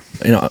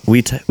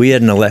 We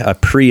had a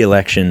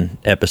pre-election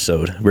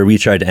episode where we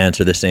tried to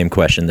answer the same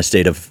question, the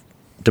state of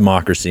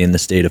democracy and the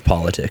state of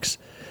politics.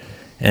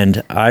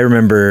 And I don't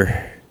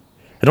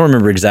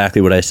remember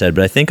exactly what I said,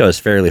 but I think I was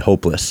fairly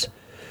hopeless.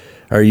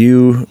 Are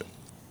you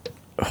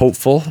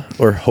hopeful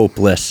or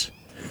hopeless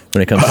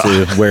when it comes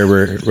to where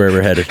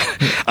we're headed?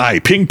 I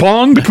ping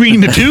pong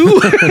between the two.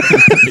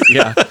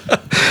 Yeah.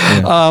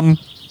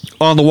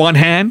 On the one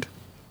hand,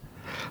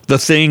 the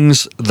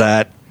things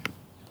that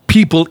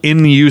people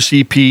in the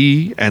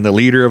UCP and the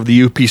leader of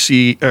the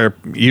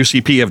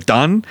UCP have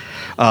done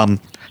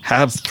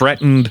have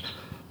threatened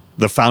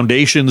the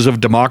foundations of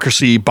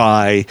democracy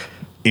by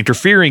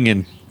interfering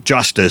in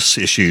justice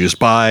issues,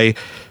 by,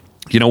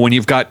 when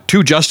you've got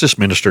two justice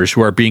ministers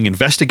who are being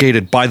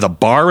investigated by the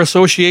Bar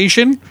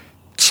Association,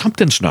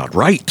 something's not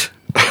right.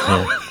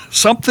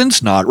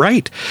 Something's not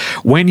right.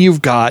 When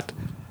you've got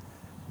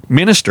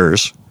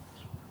ministers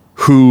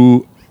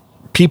who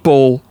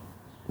people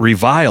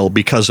revile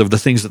because of the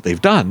things that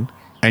they've done,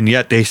 and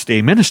yet they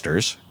stay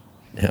ministers.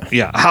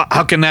 Yeah.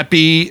 How can that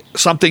be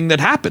something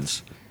that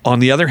happens? On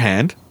the other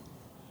hand,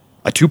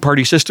 a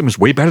two-party system is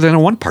way better than a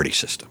one-party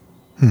system.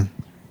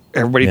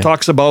 Everybody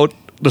talks about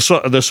the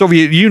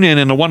Soviet Union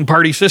and a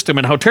one-party system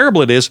and how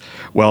terrible it is.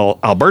 Well,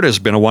 Alberta's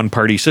been a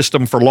one-party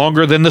system for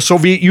longer than the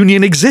Soviet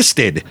Union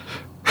existed.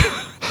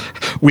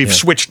 We've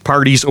switched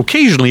parties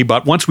occasionally,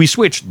 but once we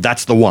switch,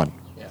 that's the one.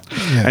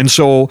 Yeah. And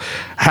so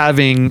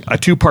having a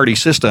two-party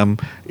system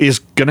is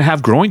going to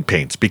have growing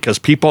pains because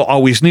people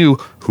always knew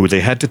who they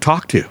had to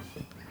talk to.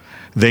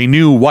 They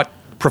knew what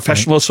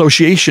professional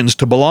associations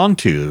to belong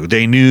to.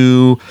 They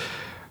knew,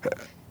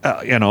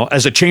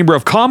 as a chamber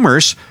of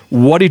commerce,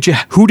 who did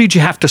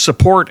you have to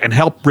support and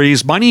help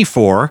raise money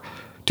for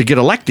to get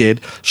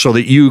elected so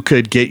that you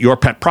could get your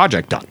pet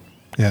project done.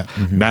 Yeah.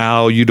 Mm-hmm.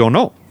 Now you don't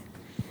know.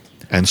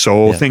 And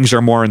so things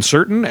are more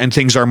uncertain and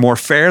things are more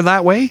fair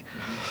that way.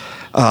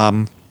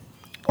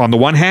 On the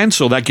one hand,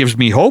 so that gives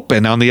me hope.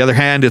 And on the other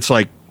hand, it's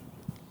like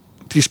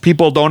these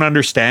people don't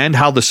understand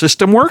how the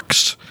system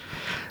works.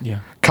 Yeah.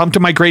 Come to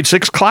my grade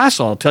 6 class.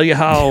 I'll tell you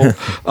how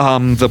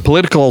the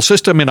political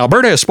system in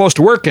Alberta is supposed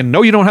to work. And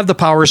no, you don't have the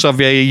powers of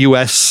a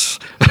U.S.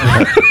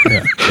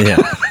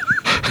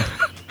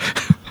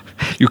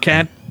 You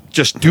can't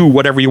just do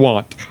whatever you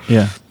want.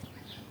 Yeah.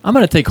 I'm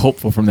going to take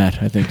hopeful from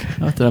that, I think.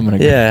 Not that I'm going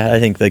to I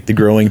think like the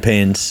growing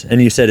pains.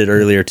 And you said it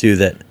earlier too,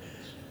 that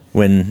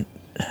when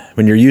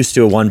you're used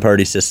to a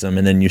one-party system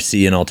and then you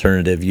see an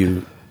alternative,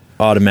 you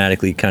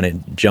automatically kind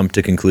of jump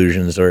to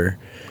conclusions or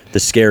the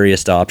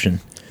scariest option.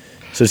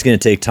 So it's going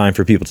to take time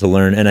for people to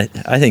learn. And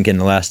I think in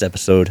the last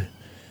episode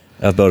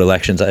about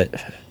elections,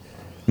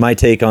 my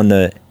take on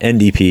the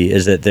NDP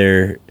is that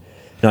they're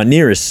not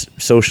near as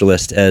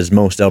socialist as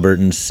most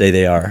Albertans say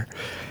they are,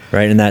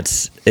 right? And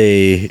that's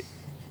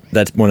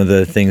one of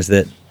the things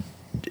that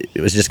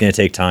it was just going to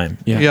take time.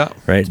 Yeah.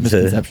 Right?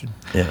 Misconception.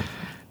 Yeah.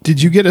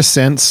 Did you get a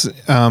sense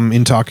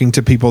in talking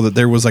to people that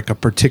there was like a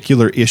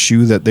particular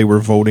issue that they were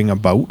voting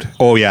about?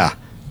 Oh, yeah.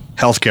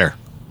 Healthcare.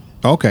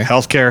 Okay.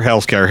 Healthcare.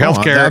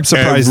 I'm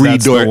surprised every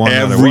that's door, the one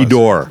that it every was.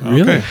 door.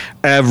 Really? Okay.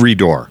 Every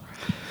door.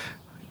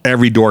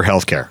 Every door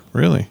healthcare.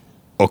 Really?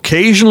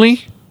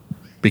 Occasionally,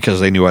 because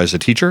they knew I was a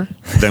teacher.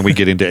 Then we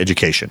get into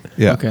education.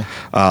 Yeah. Okay.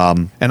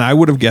 And I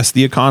would have guessed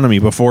the economy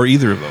before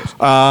either of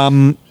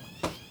those.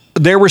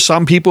 There were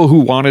some people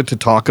who wanted to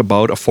talk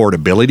about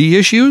affordability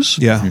issues.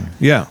 Yeah.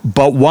 Yeah.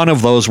 But one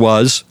of those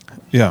was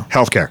Yeah.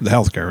 healthcare. The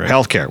healthcare, right?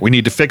 Healthcare. We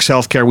need to fix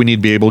healthcare. We need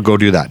to be able to go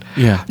do that.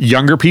 Yeah.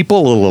 Younger people,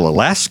 a little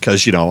less,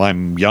 because,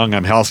 I'm young,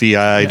 I'm healthy.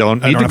 I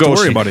don't need don't to have go to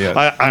worry see- about it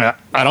yet.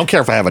 I don't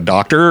care if I have a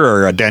doctor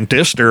or a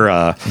dentist or,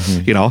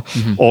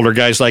 older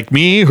guys like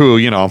me who,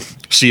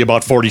 see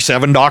about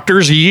 47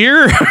 doctors a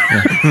year.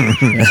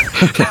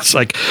 It's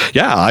like,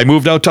 I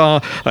moved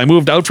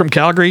out from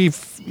Calgary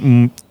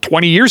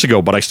 20 years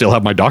ago, but I still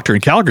have my doctor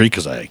in Calgary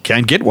because I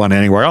can't get one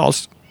anywhere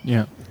else.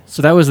 Yeah.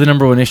 So that was the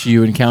number one issue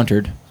you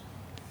encountered.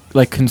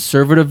 Like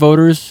conservative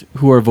voters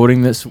who are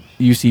voting this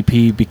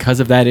UCP because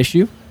of that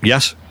issue?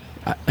 Yes.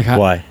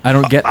 Why? I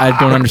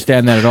don't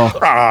understand that at all.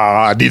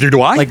 Neither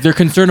do I. Like they're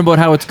concerned about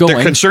how it's going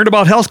They're concerned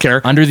about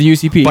healthcare. under the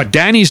UCP. But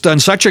Danny's done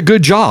such a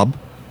good job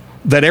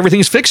that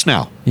everything's fixed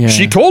now. Yeah.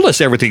 She told us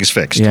everything's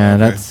fixed.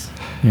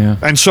 Yeah.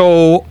 And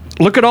so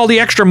look at all the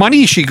extra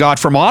money she got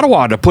from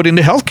Ottawa to put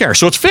into healthcare.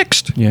 So it's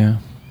fixed. Yeah.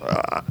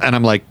 And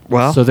I'm like,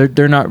 well, So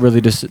they're not really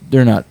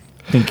they're not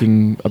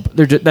thinking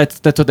they're just,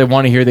 that's what they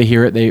want to hear. They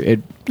hear it.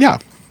 yeah.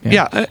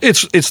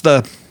 It's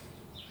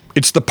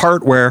the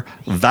part where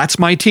that's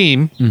my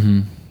team.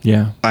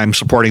 Yeah. I'm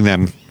supporting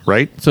them,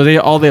 right? So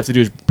all they have to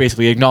do is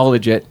basically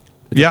acknowledge it.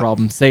 It's a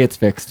problem. Say it's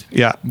fixed.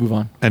 Yeah. Move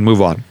on. And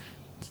move on.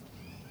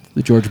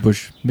 The George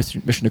Bush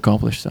mission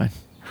accomplished sign.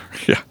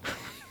 Yeah.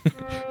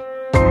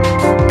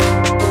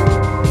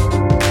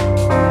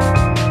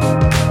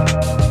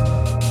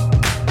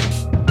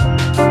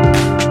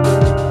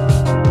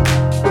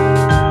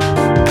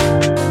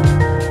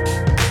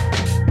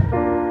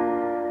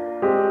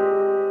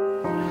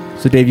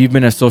 So Dave, you've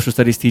been a social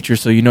studies teacher,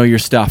 so you know your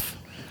stuff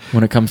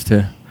when it comes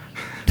to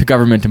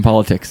government and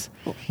politics.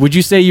 Would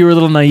you say you were a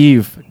little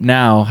naive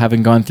now,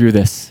 having gone through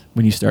this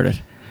when you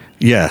started?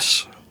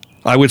 Yes.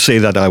 I would say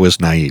that I was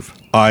naive.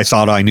 I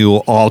thought I knew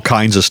all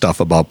kinds of stuff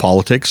about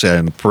politics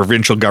and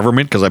provincial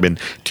government because I've been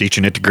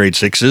teaching it to grade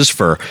 6s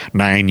for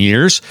 9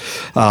 years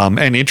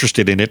and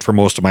interested in it for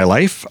most of my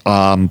life.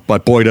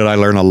 But boy, did I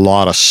learn a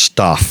lot of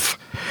stuff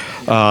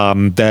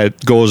that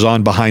goes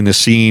on behind the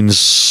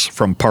scenes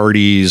from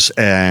parties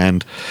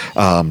and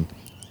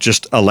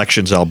just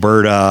Elections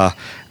Alberta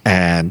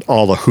and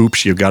all the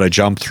hoops you've got to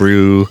jump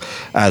through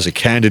as a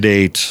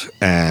candidate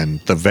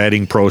and the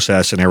vetting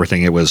process and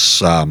everything. It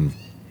was a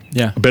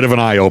bit of an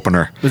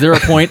eye-opener. Was there a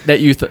point that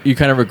you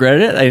kind of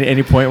regretted it? At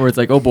any point where it's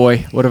like, oh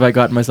boy, what have I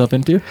gotten myself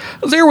into?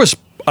 There was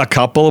a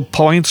couple of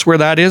points where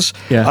that is.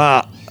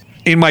 Yeah.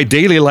 In my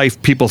daily life,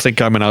 people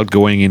think I'm an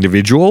outgoing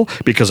individual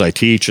because I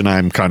teach and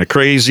I'm kind of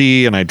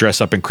crazy and I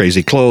dress up in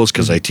crazy clothes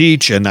because I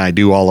teach and I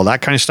do all of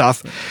that kind of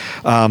stuff.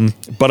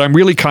 But I'm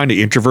really kind of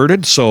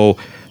introverted. So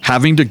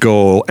having to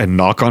go and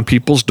knock on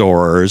people's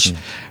doors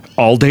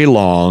all day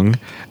long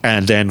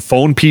and then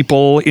phone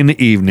people in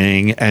the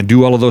evening and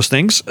do all of those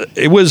things,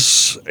 it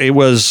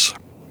was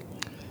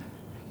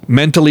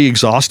mentally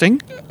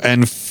exhausting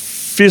and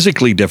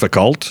physically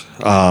difficult,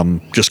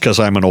 just because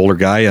I'm an older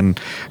guy and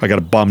I got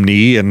a bum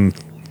knee and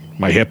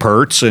my hip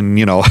hurts and,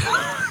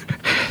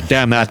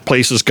 damn, that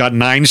place has got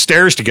 9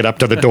 stairs to get up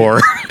to the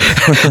door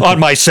on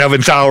my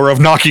 7th hour of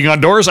knocking on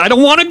doors. I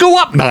don't want to go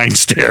up 9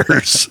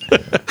 stairs.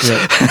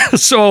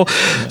 So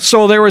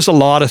there was a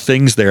lot of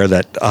things there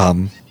that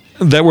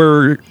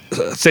were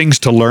things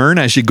to learn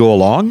as you go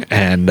along.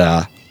 And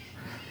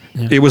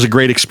it was a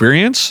great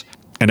experience.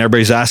 And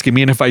everybody's asking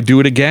me if I do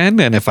it again.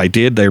 And if I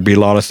did, there'd be a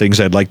lot of things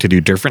I'd like to do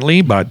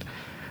differently, but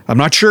I'm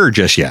not sure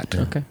just yet.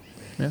 Okay.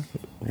 Yeah.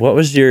 What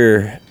was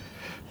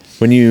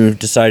when you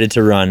decided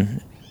to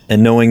run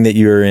and knowing that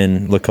you were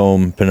in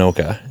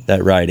Lacombe-Ponoka,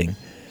 that riding,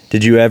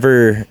 did you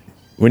ever,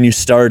 when you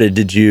started,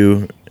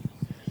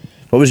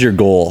 what was your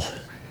goal?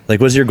 Like,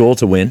 was your goal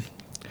to win?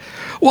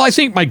 Well, I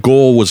think my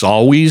goal was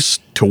always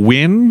to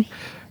win.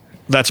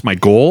 That's my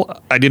goal.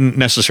 I didn't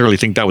necessarily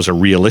think that was a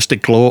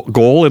realistic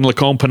goal in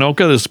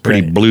Lacombe-Ponoka. It's a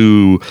pretty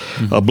blue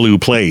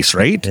place,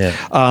 right? Yeah.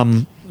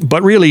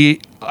 But really,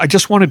 I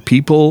just wanted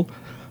people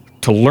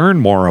to learn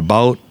more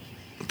about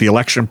the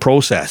election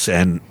process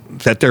and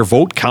that their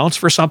vote counts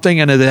for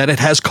something and that it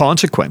has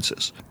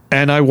consequences.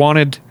 And I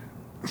wanted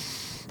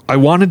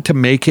to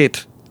make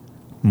it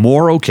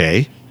more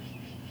okay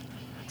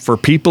for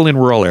people in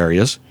rural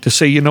areas to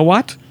say, you know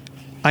what?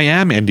 I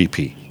am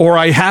NDP, or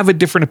I have a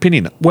different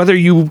opinion. Whether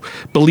you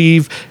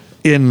believe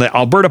in the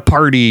Alberta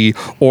Party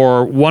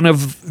or one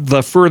of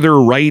the further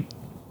right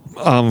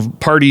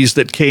parties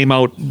that came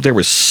out, there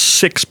was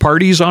 6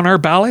 parties on our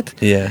ballot.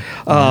 Yeah.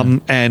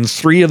 And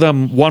 3 of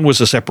them, one was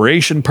a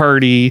separation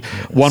party,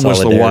 one was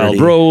the Wild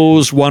Solidarity.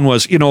 Rose, one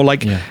was,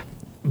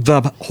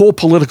 the whole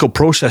political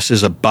process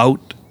is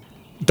about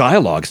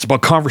dialogue. It's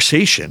about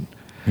conversation.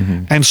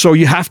 Mm-hmm. And so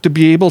you have to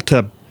be able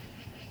to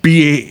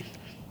be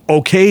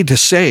okay to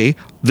say,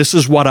 this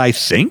is what I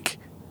think,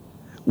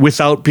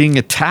 without being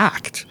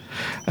attacked.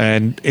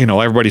 And,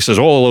 everybody says,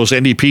 oh, those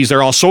NDPs,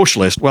 they're all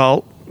socialist.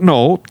 Well,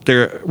 no,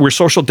 we're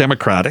social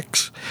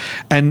democrats,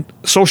 and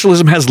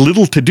socialism has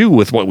little to do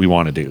with what we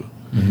want to do.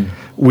 Mm-hmm.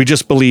 We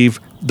just believe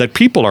that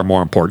people are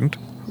more important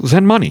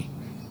than money.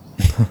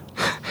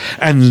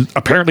 And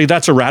apparently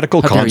that's a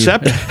radical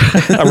concept,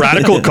 a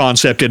radical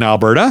concept in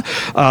Alberta.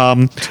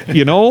 I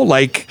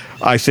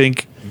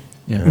think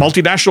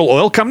multinational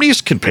oil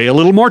companies can pay a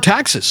little more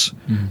taxes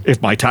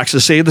if my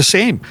taxes stay the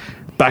same.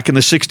 Back in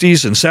the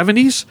 60s and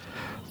 70s,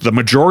 the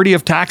majority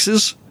of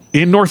taxes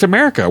in North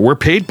America were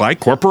paid by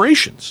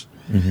corporations,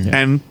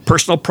 and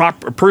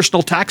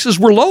personal taxes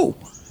were low.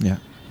 Yeah.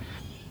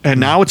 And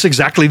now it's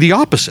exactly the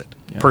opposite.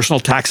 Yeah. Personal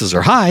taxes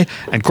are high,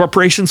 and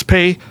corporations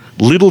pay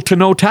little to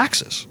no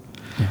taxes.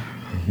 Yeah.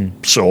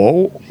 Mm-hmm.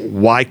 So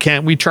why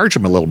can't we charge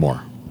them a little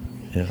more?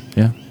 Yeah.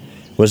 Yeah.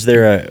 Was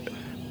there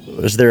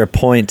a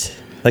point?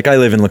 Like, I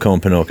live in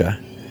Lacombe-Ponoka,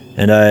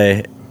 and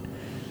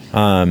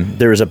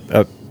there was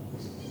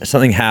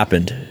something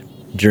happened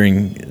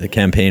during the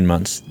campaign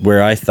months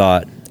where I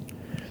thought,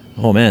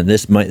 oh man,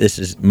 this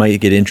might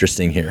get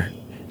interesting here.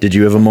 Did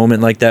you have a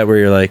moment like that where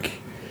you're like,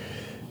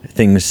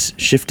 things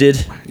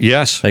shifted?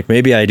 Yes. Like,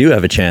 maybe I do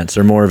have a chance,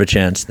 or more of a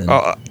chance than...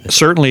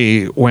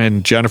 certainly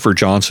when Jennifer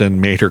Johnson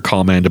made her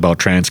comment about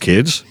trans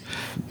kids,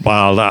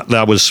 well,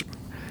 that was...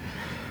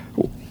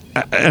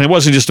 And it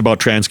wasn't just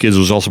about trans kids, it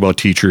was also about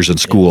teachers and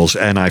schools,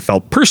 and I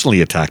felt personally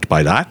attacked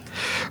by that.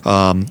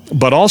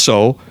 But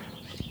also,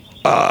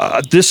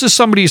 this is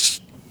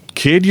somebody's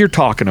kid you're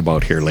talking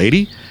about here,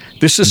 lady.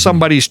 This is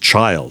somebody's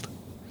child.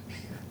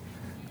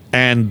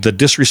 And the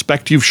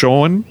disrespect you've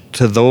shown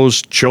to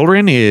those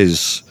children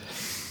is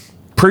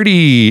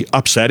pretty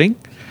upsetting.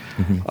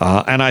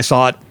 Mm-hmm. And I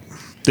thought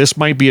this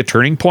might be a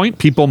turning point.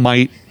 People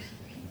might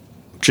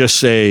just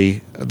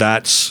say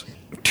that's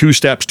 2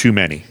 steps too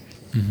many,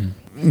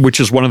 which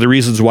is one of the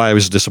reasons why I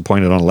was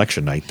disappointed on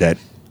election night, that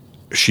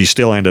she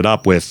still ended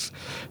up with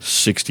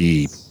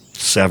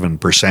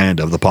 67%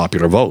 of the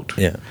popular vote.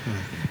 Yeah.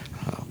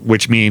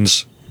 Which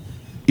means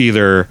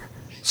either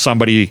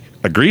somebody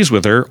agrees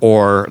with her,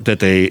 or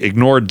that they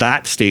ignored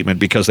that statement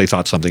because they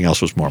thought something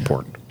else was more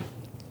important.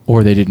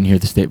 Or they didn't hear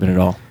the statement at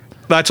all.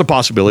 That's a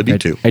possibility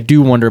too. I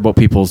do wonder about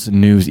people's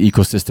news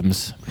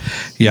ecosystems.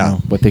 Yeah.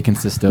 What they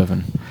consist of.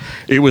 And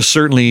it was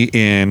certainly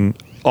in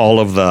all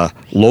of the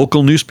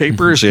local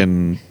newspapers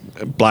in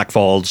Black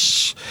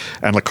Falls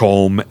and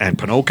Lacombe and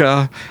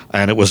Ponoka,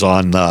 and it was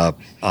on the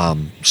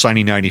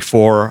Sunny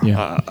 94.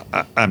 Yeah.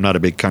 I'm not a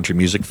big country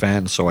music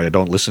fan, so I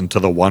don't listen to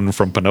the one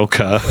from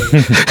Ponoka.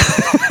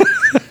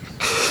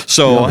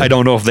 So I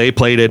don't know if they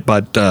played it,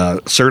 but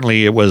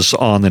certainly it was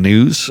on the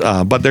news.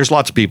 But there's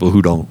lots of people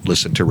who don't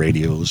listen to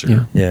radios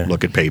or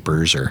look at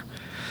papers or.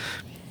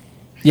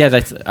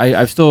 Yeah,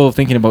 I'm still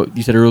thinking about.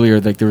 You said earlier,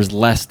 like there was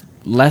less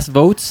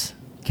votes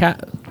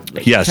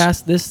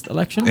cast this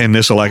election. In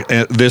this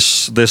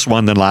this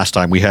one than last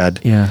time. We had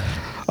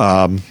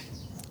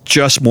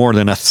just more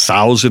than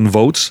 1,000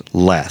 votes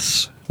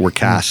less were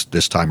cast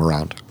this time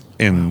around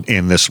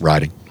in this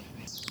riding.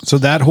 So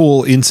that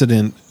whole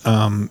incident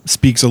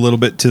speaks a little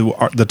bit to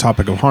the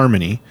topic of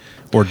harmony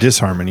or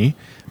disharmony.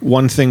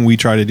 One thing we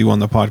try to do on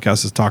the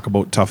podcast is talk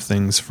about tough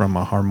things from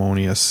a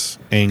harmonious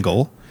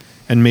angle.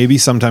 And maybe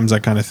sometimes I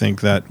kind of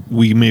think that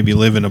we maybe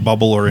live in a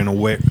bubble or in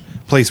a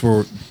place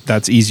where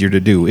that's easier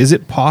to do. Is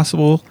it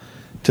possible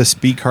to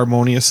speak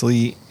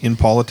harmoniously in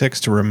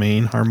politics, to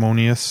remain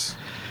harmonious?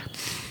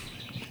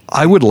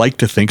 I would like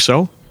to think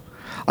so.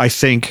 I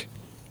think,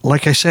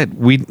 like I said,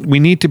 we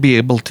need to be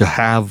able to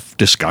have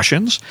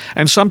discussions,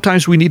 and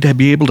sometimes we need to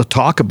be able to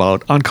talk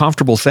about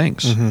uncomfortable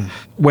things. Mm-hmm.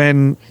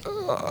 When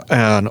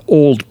an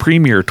old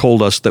premier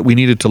told us that we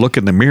needed to look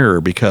in the mirror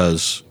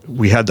because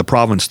we had the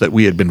province that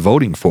we had been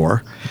voting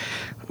for,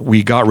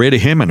 we got rid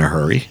of him in a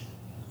hurry.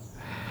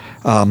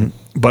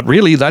 But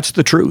really, that's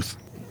the truth.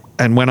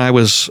 And when I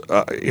was,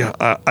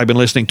 I've been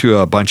listening to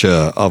a bunch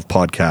of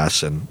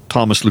podcasts, and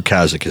Thomas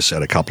Lukazik has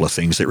said a couple of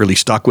things that really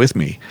stuck with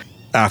me.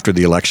 After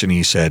the election,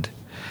 he said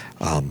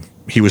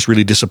he was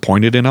really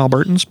disappointed in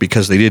Albertans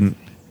because they didn't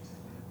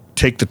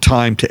take the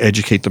time to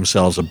educate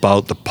themselves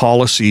about the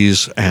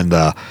policies and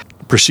the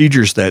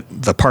procedures that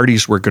the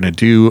parties were going to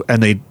do,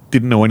 and they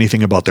didn't know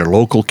anything about their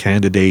local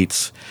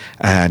candidates.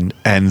 And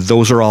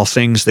those are all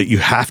things that you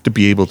have to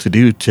be able to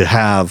do to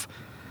have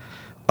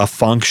a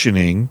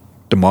functioning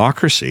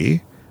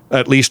democracy,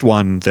 at least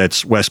one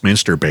that's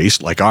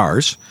Westminster-based like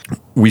ours.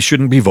 We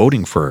shouldn't be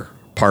voting for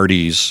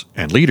parties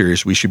and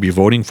leaders. We should be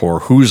voting for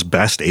who's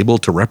best able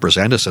to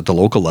represent us at the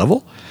local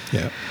level,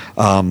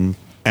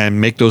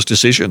 and make those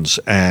decisions.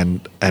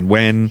 And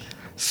when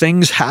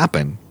things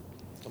happen,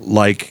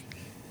 like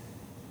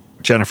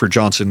Jennifer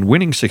Johnson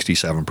winning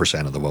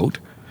 67% of the vote,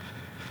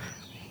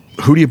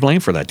 who do you blame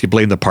for that? Do you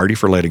blame the party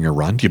for letting her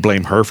run? Do you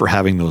blame her for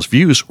having those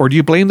views? Or do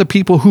you blame the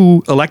people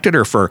who elected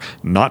her for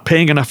not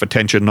paying enough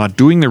attention, not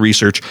doing the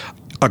research,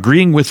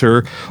 agreeing with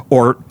her,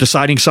 or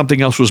deciding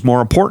something else was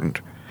more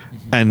important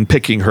and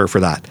picking her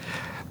for that?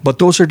 But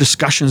those are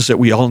discussions that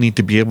we all need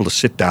to be able to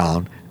sit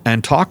down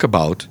and talk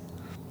about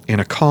in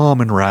a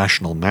calm and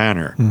rational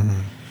manner,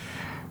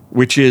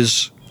 which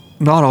is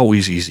not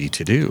always easy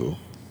to do.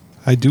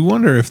 I do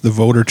wonder if the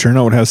voter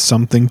turnout has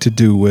something to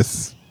do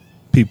with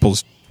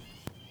people's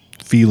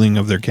feeling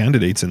of their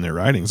candidates in their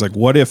ridings. Like,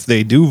 what if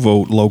they do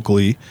vote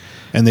locally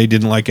and they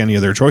didn't like any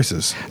of their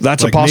choices?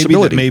 That's like a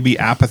possibility. Maybe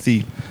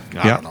apathy.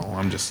 I don't know.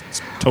 I'm just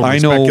totally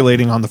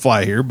speculating on the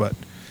fly here, but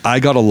I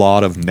got a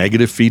lot of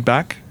negative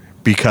feedback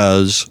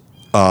because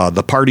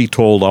the party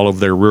told all of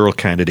their rural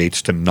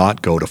candidates to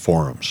not go to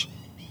forums.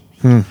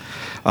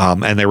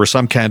 And there were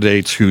some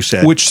candidates who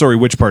said... Which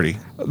party?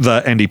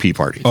 The NDP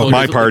party. Oh,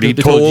 My party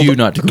they told you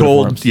not to go to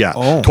forums.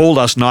 Yeah, told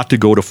us not to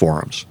go to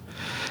forums.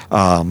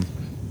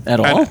 At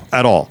all?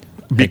 At all.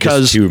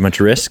 Because too much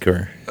risk,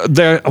 or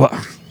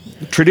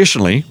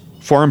traditionally,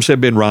 forums have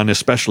been run,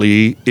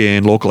 especially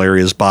in local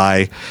areas,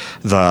 by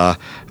the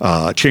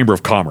Chamber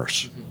of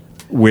Commerce,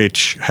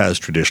 which has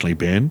traditionally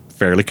been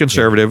fairly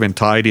conservative and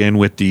tied in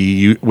with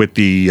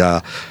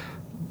the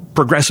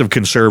progressive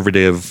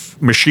conservative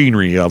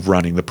machinery of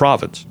running the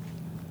province.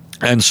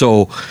 And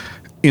so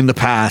in the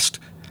past,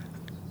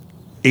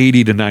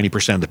 80 to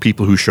 90% of the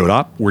people who showed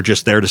up were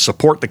just there to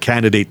support the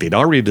candidate they'd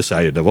already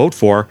decided to vote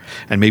for,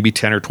 and maybe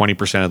 10 or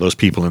 20% of those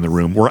people in the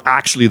room were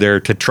actually there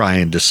to try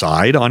and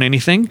decide on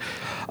anything.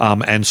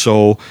 And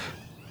so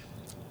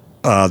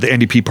the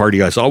NDP party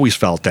has always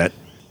felt that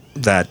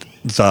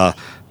the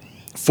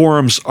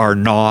forums are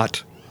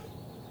not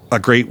a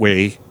great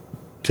way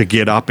to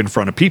get up in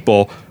front of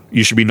people.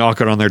 You should be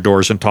knocking on their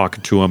doors and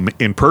talking to them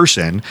in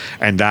person,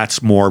 and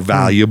that's more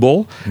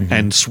valuable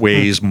and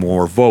sways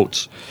more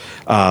votes.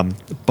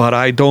 But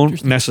I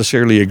don't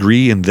necessarily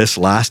agree in this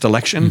last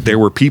election. There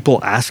were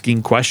people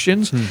asking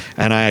questions,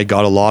 and I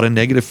got a lot of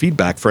negative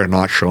feedback for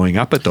not showing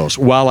up at those.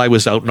 While I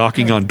was out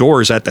knocking on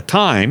doors at the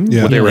time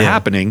when they were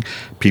happening,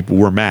 people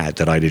were mad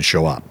that I didn't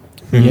show up.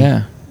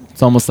 Yeah.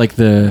 It's almost like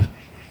the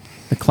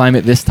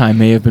climate this time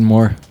may have been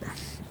more...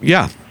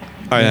 Yeah.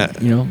 I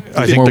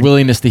think more the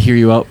willingness to hear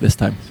you out this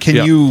time.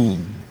 can you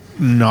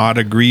not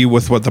agree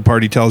with what the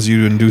party tells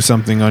you and do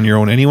something on your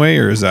own anyway,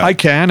 or is that... I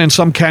can, and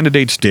some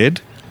candidates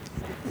did.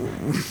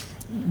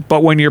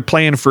 But when you're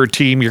playing for a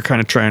team, you're kind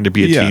of trying to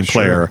be a team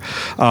player.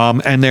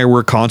 And there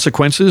were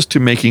consequences to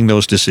making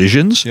those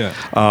decisions. Yeah.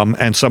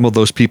 And some of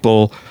those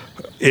people,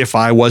 if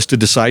I was to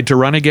decide to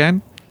run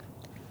again,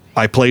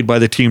 I played by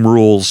the team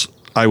rules,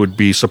 I would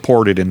be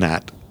supported in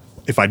that.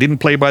 If I didn't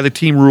play by the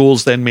team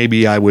rules, then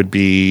maybe I would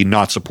be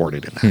not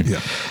supported in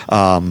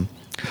that.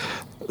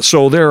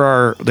 So there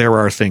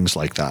are things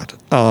like that.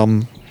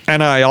 And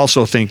I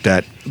also think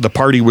that the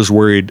party was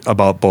worried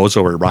about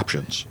bozo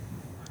eruptions,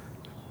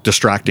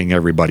 distracting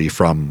everybody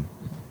from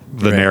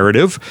the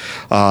narrative.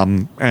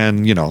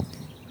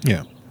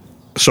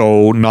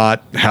 So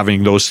not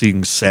having those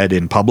things said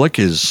in public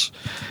is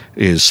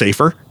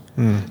safer.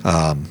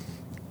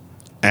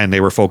 And they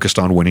were focused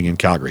on winning in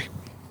Calgary.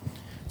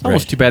 It's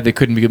almost too bad they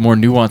couldn't be more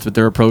nuanced with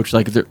their approach.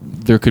 Like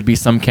there could be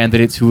some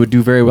candidates who would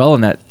do very well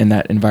in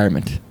that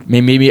environment.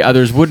 Maybe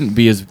others wouldn't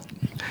be as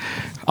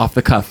off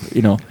the cuff.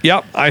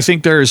 Yeah, I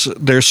think there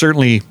were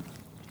certainly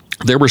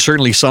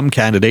some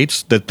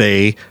candidates that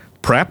they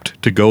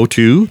prepped to go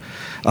to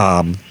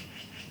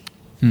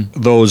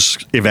those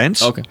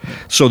events,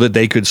 so that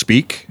they could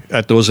speak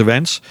at those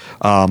events.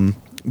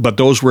 But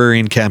those were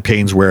in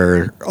campaigns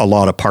where a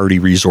lot of party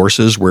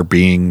resources were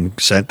being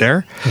sent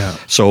there. Yeah.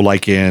 So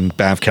like in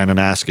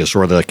Banff-Kananaskis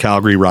or the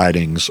Calgary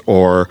ridings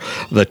or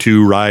the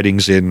 2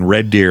 ridings in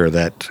Red Deer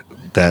that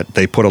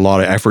they put a lot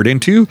of effort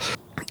into.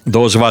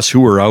 Those of us who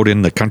were out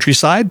in the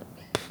countryside,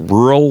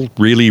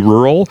 really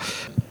rural,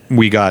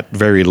 we got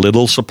very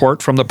little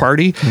support from the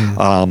party.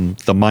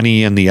 The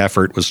money and the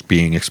effort was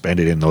being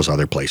expended in those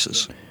other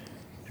places.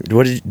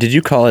 What did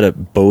you call it, a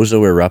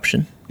bozo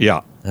eruption?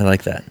 Yeah. I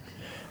like that.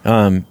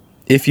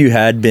 If you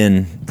had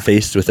been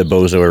faced with a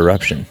bozo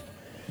eruption,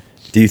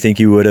 do you think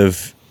you would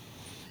have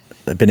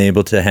been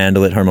able to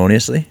handle it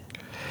harmoniously,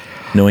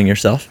 knowing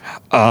yourself?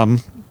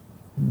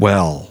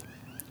 Well,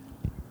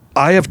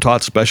 I have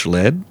taught special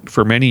ed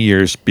for many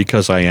years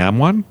because I am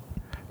one.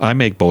 I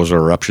make bozo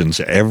eruptions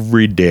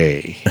every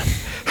day.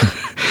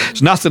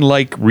 It's nothing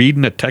like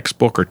reading a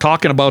textbook or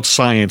talking about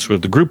science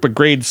with a group of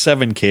grade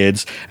 7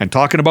 kids and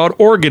talking about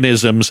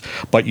organisms,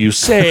 but you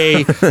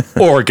say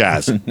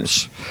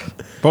orgasms.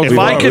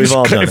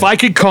 If I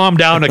could calm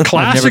down a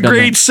class of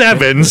grade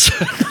 7s,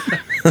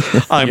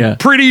 I'm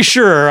pretty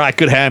sure I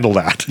could handle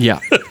that. Yeah.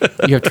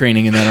 You have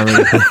training in that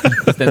already.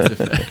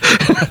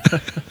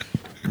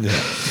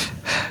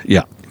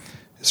 Yeah.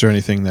 Is there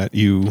anything that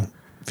you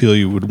feel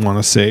you would want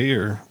to say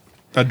or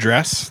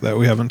address that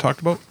we haven't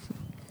talked about?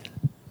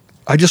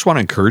 I just want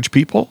to encourage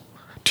people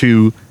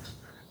to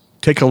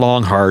take a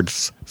long, hard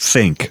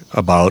think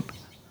about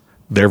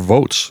their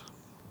votes.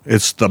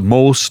 It's the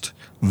most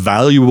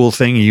valuable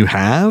thing you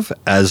have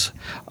as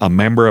a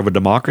member of a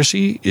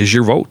democracy is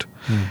your vote.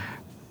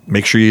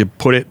 Make sure you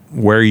put it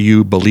where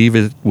you believe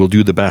it will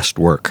do the best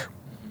work.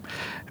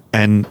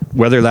 And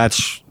whether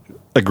that's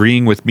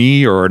agreeing with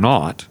me or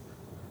not,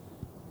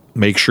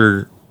 make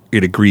sure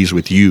it agrees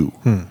with you,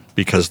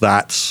 because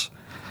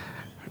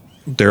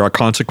there are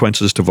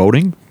consequences to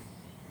voting,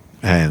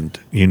 and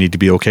you need to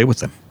be okay with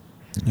them.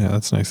 Yeah,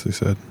 that's nicely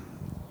said.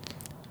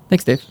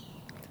 Thanks, Dave.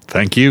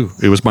 Thank you.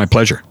 It was my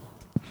pleasure.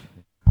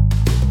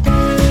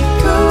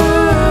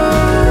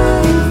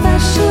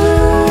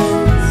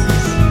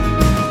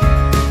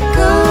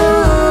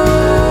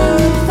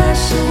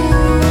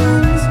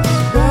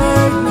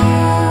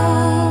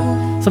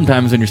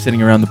 Sometimes when you're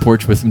sitting around the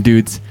porch with some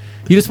dudes,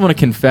 you just want to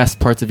confess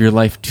parts of your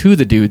life to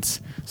the dudes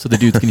so the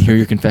dudes can hear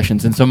your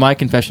confessions. And so my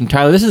confession,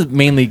 Tyler, this is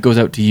mainly goes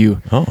out to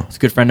you. Oh. It's a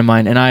good friend of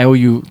mine, and I owe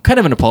you kind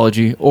of an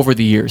apology over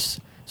the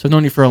years. So I've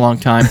known you for a long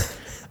time.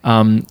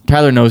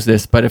 Tyler knows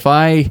this, but if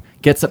I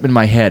get something in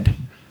my head,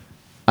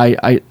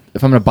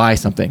 if I'm going to buy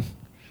something,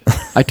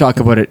 I talk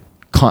about it.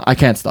 I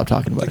can't stop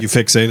talking about it. You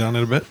fixate on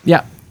it a bit?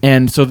 Yeah.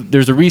 And so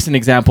there's a recent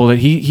example that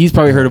he's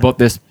probably heard about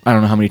this, I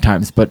don't know how many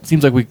times, but it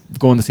seems like we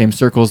go in the same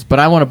circles. But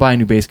I want to buy a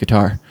new bass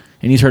guitar,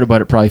 and he's heard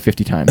about it probably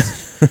 50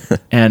 times.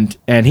 and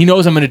he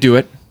knows I'm going to do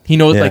it. He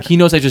knows he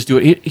knows I just do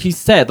it. He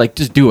said, like,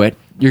 just do it.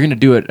 You're going to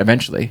do it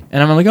eventually.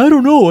 And I'm like, I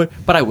don't know,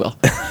 but I will.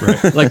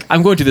 Right. Like,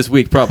 I'm going to this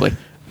week probably,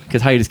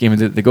 because Heidi just gave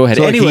me the go ahead.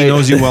 So anyway, he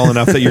knows you well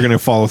enough that you're going to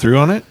follow through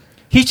on it?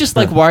 He's just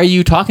like, why are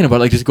you talking about it?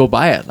 Like, just go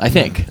buy it, I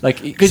think.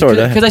 Like, because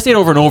I say it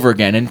over and over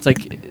again, and it's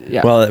like,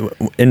 yeah. Well,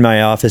 in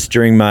my office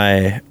during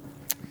my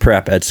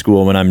prep at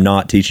school when I'm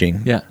not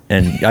teaching,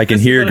 and I can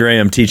hear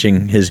Graham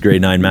teaching his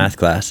grade 9 math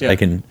class. I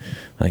can,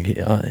 like,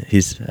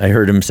 I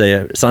heard him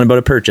say something about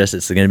a purchase.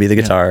 It's going to be the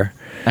guitar.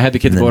 I had the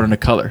kids vote on a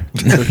color.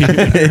 So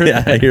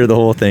yeah, I hear the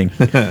whole thing.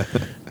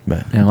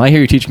 But I hear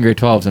you teaching grade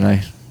 12s,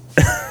 and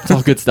it's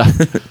all good stuff.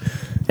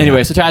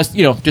 Anyway, so Chaz,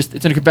 just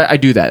I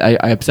do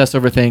that. I obsess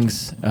over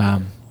things,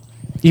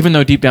 even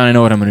though deep down I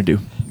know what I'm going to do.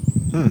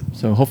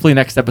 So hopefully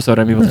next episode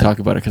I'm able to talk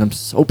about it because I'm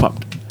so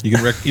pumped. You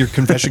can your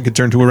confession could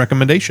turn to a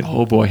recommendation.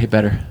 Oh boy, it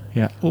better.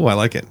 Yeah. Oh, I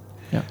like it.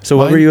 Yeah. So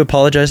what were you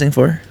apologizing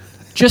for?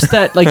 Just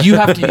that, like, you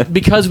have to,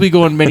 because we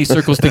go in many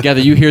circles together,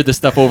 you hear this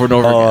stuff over and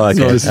over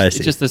again. Okay. So it's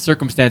just a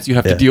circumstance you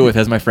have to deal with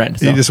as my friend.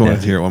 So. You just wanted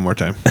to hear it one more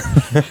time.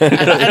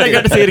 and I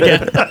got to say it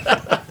again.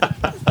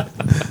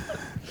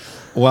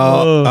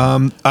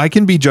 Well, I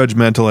can be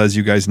judgmental, as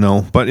you guys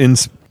know, but in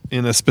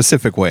a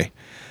specific way.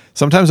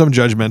 Sometimes I'm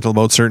judgmental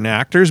about certain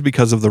actors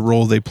because of the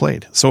role they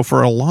played. So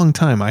for a long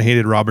time, I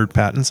hated Robert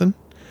Pattinson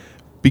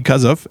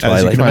because of,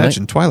 as you can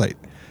imagine, Twilight.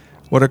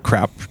 What a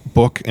crap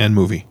book and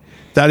movie.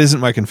 That isn't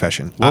my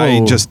confession. Whoa.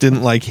 I just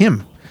didn't like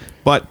him.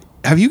 But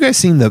have you guys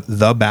seen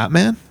the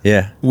Batman?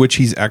 Yeah. Which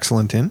he's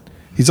excellent in.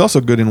 He's also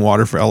good in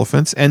Water for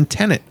Elephants and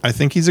Tenet. I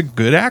think he's a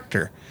good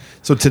actor.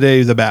 So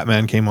today the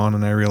Batman came on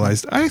and I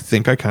realized I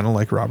think I kind of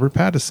like Robert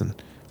Pattinson.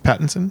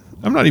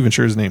 I'm not even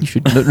sure his name. You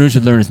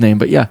should learn his name,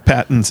 but yeah.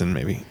 Pattinson,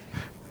 maybe.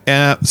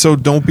 So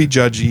don't be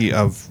judgy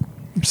of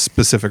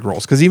specific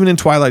roles. Because even in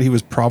Twilight, he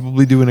was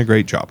probably doing a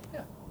great job.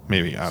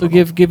 Maybe. I don't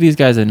know. Give these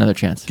guys another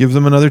chance. Give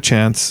them another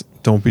chance.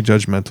 Don't be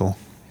judgmental.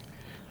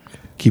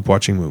 Keep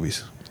watching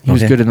movies. He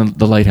was good in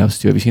The Lighthouse,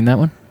 too. Have you seen that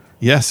one?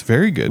 Yes,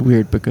 very good.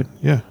 Weird, but good.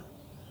 Yeah.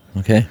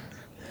 Okay.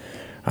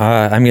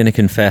 I'm going to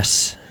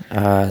confess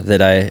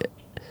that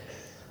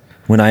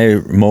when I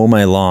mow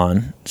my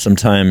lawn,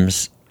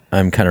 sometimes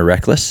I'm kind of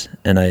reckless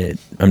and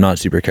I'm not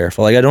super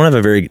careful. Like, I don't have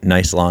a very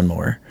nice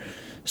lawnmower.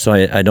 So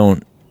it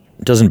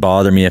doesn't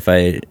bother me if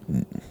I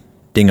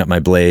ding up my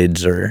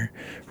blades or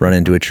run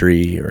into a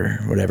tree or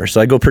whatever. So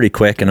I go pretty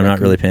quick and I'm not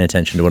really paying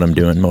attention to what I'm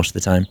doing most of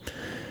the time.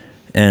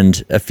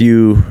 And a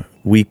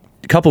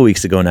couple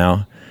weeks ago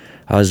now,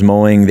 I was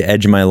mowing the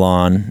edge of my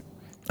lawn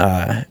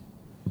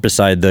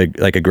beside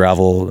a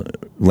gravel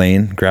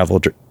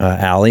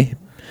alley.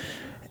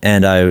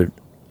 And I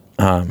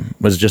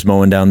was just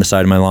mowing down the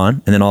side of my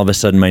lawn. And then all of a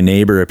sudden my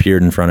neighbor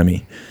appeared in front of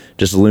me,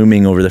 just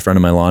looming over the front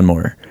of my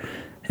lawnmower.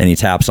 And he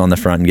taps on the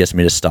front and gets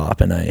me to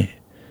stop.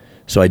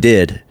 So I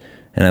did.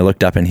 And I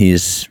looked up and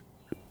he's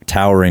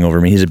towering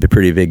over me. He's a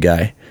pretty big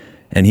guy.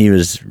 And he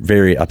was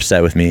very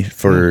upset with me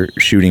for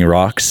shooting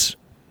rocks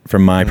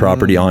from my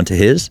property onto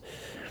his.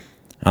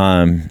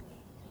 And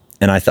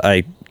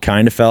I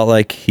kind of felt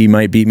like he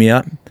might beat me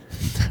up.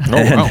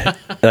 Oh, wow.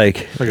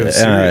 Like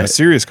a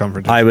serious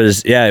confrontation.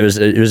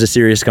 It was a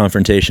serious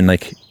confrontation.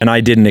 And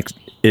I didn't,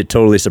 it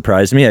totally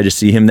surprised me. I just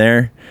see him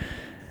there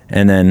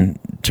and then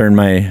turn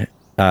my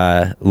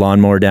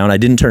lawnmower down. I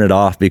didn't turn it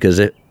off because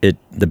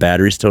the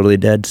battery's totally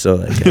dead.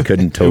 So I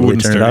couldn't totally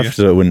turn it off. Again.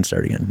 So it wouldn't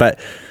start again. But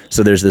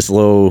so there's this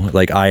low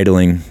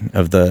idling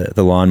of the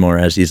lawnmower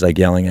as he's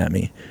yelling at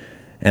me.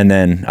 And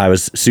then I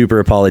was super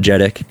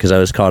apologetic because I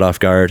was caught off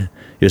guard.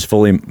 It was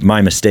fully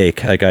my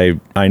mistake.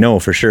 I know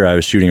for sure I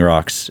was shooting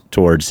rocks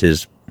towards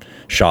his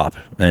shop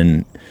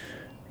and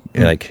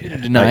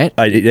deny it?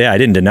 I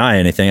didn't deny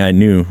anything. I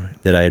knew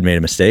that I had made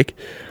a mistake.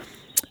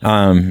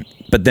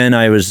 But then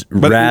I was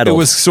rattled. It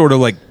was sort of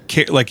like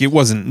it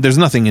wasn't, there's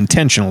nothing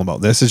intentional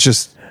about this. It's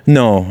just.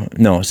 No.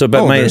 So,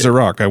 but there's a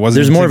rock.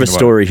 There's more of a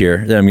story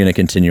here that I'm going to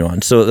continue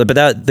on. So,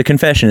 but the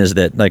confession is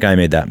that I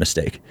made that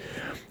mistake.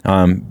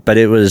 But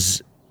it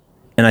was,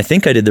 and I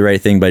think I did the right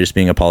thing by just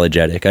being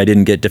apologetic. I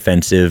didn't get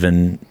defensive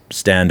and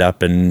stand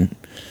up and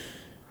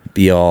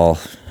be all,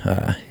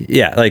 I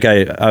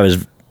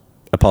was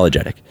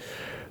apologetic.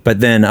 But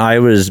then I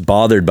was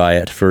bothered by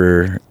it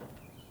for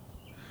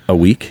a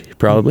week,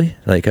 probably.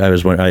 Like I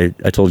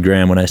told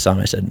Graham when I saw him,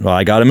 I said, well,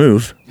 I got to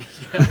move.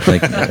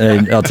 Like,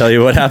 I'll tell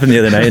you what happened the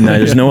other night, and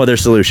there's no other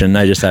solution.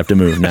 I just have to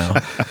move now.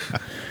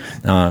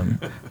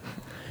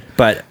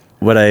 But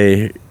what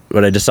I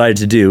decided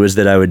to do is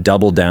that I would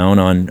double down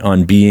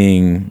on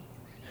being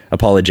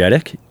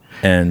apologetic.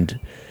 And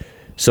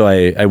so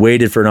I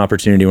waited for an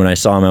opportunity when I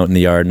saw him out in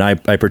the yard, and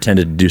I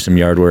pretended to do some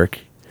yard work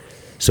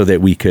so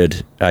that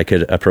I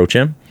could approach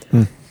him.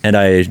 And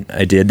I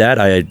did that.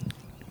 I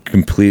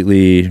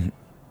completely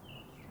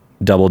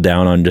doubled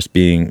down on just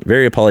being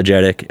very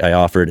apologetic. I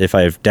offered, if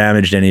I've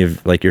damaged any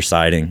of like your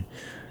siding,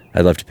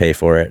 I'd love to pay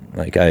for it.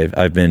 Like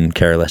I've been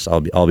careless.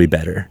 I'll be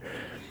better.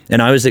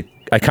 And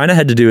I kind of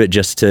had to do it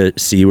just to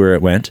see where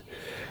it went.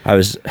 I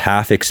was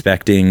half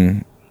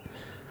expecting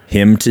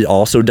him to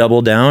also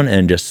double down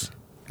and just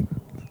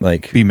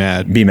like be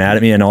mad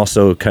at me, and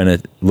also kind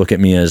of look at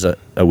me as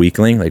a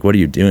weakling. Like, what are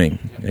you doing?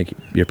 Like,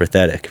 you're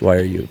pathetic. Why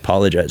are you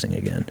apologizing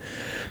again?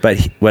 But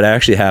what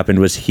actually happened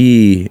was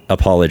he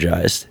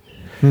apologized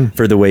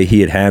for the way he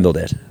had handled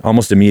it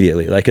almost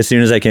immediately. Like, as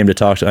soon as I came to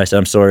talk to him, I said,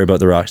 I'm sorry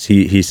about the rocks.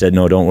 He said,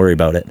 no, don't worry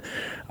about it.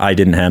 I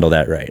didn't handle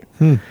that right.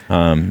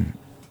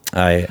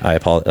 I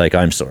apologize. Like,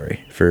 I'm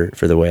sorry for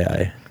the way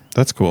I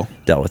That's cool.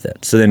 dealt with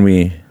it. So then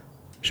we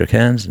shook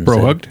hands and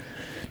Bro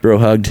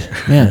hugged.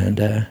 Yeah.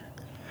 And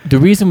The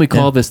reason we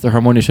call this the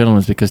Harmonious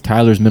Gentleman is because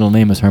Tyler's middle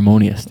name is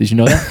Harmonious. Did you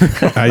know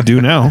that? I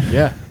do now.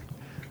 Yeah.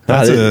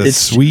 That's it's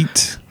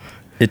sweet.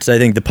 I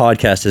think the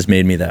podcast has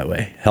made me that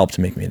way, helped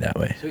make me that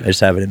way. I just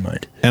have it in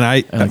mind. And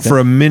I like for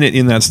a minute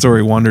in that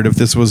story, wondered if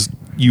this was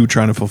you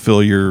trying to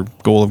fulfill your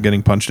goal of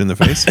getting punched in the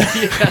face.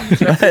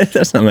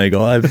 That's not my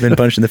goal. I've been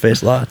punched in the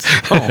face lots.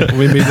 Oh,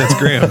 maybe that's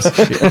Graham's.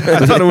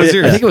 I thought it was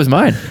yours. I think it was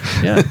mine.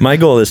 Yeah. My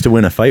goal is to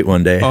win a fight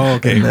one day. Oh,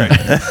 okay, right.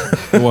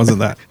 It wasn't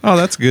that. Oh,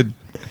 that's good.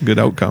 Good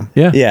outcome.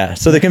 Yeah. Yeah.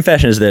 So the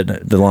confession is the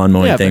lawn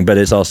mowing Yeah, thing, but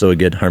it's also a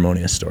good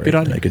harmonious story. Good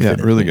on that you. I could Yeah,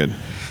 fit in. really good.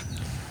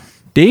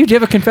 Dave, do you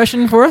have a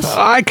confession for us?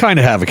 I kind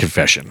of have a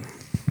confession.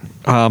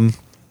 I'm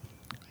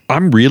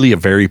really a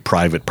very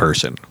private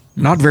person.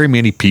 Not very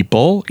many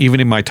people, even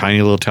in my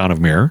tiny little town of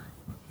Mirror,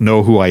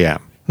 know who I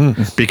am.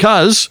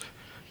 Because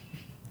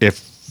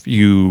if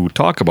you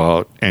talk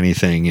about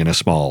anything in a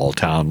small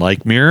town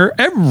like Mirror,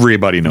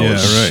 everybody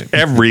knows Yeah, right.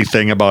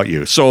 everything about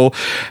you. So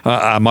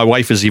my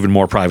wife is even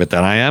more private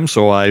than I am,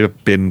 so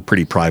I've been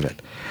pretty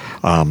private.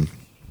 And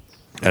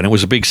it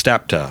was a big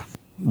step to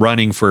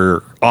running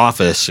for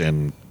office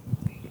and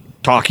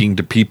talking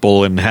to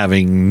people and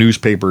having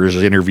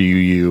newspapers interview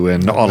you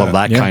and all of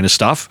that kind of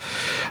stuff.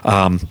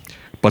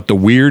 But the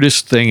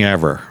weirdest thing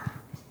ever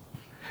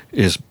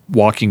is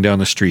walking down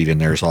the street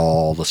and there's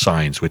all the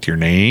signs with your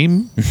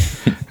name.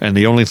 And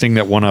the only thing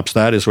that one-ups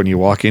that is when you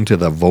walk into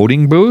the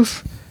voting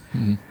booth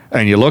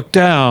and you look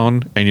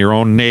down and your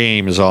own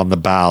name is on the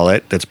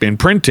ballot that's been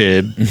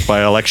printed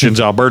by Elections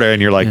Alberta,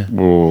 and you're like,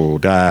 whoa,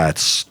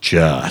 that's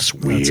just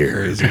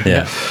weird.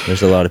 Yeah.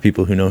 There's a lot of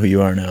people who know who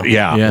you are now.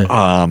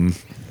 Yeah.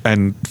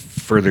 And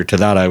further to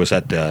that, I was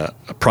at the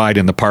Pride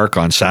in the Park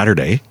on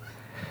Saturday,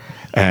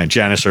 and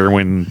Janice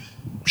Irwin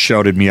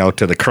shouted me out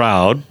to the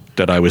crowd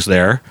that I was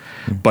there.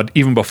 But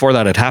even before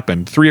that had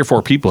happened, 3 or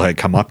 4 people had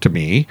come up to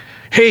me.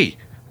 Hey,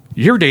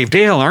 you're Dave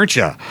Dale, aren't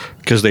you?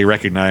 Because they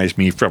recognized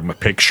me from a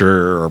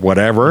picture or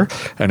whatever.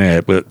 And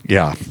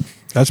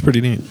That's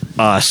pretty neat.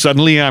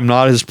 suddenly I'm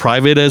not as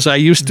private as I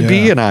used to be,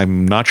 Yeah. and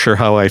I'm not sure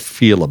how I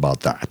feel about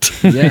that.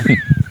 Yeah.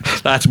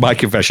 That's my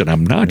confession.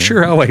 I'm not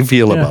sure how I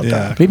feel about Yeah.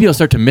 that. Maybe you'll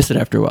start to miss it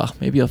after a while.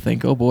 Maybe you'll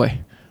think, oh boy,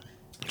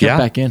 jump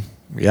back in.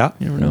 Yeah.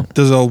 You never know.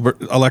 Does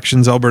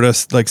Elections Alberta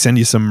like send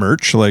you some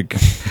merch, like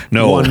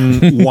No.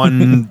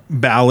 one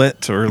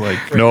ballot or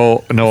like?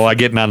 No, I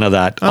get none of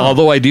that.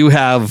 Although I do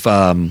have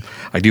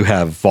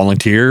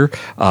volunteer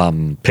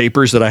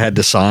papers that I had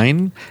to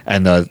sign,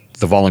 and the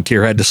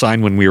volunteer had to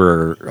sign when we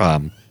were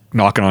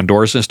knocking on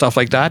doors and stuff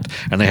like that,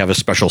 and they have a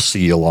special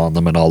seal on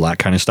them and all that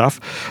kind of stuff.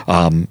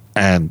 And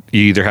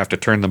you either have to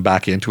turn them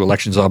back into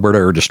Elections Alberta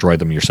or destroy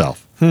them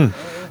yourself.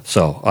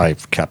 So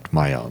I've kept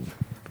my own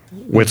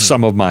with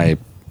some of my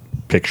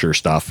picture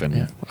stuff,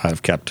 and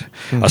I've kept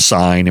a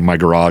sign in my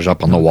garage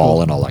up on the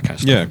wall and all that kind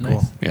of stuff. Yeah,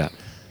 cool. Yeah.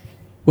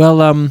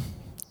 Well,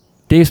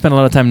 Dave spent a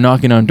lot of time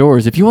knocking on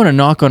doors. If you want to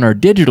knock on our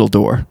digital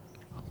door,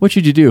 what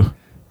should you do?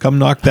 Come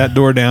knock that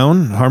door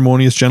down,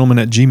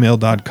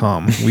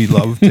 harmoniousgentleman@gmail.com. We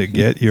love to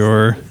get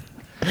your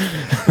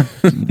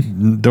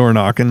door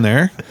knocking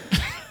there.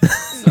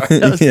 Sorry,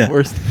 that was the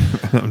worst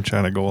I'm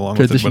trying to go along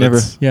with it, transition but ever.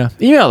 it's, Yeah.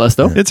 Email us,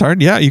 though. it's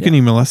hard. Yeah, you can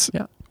email us.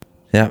 Yeah.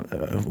 Yeah.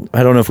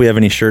 I don't know if we have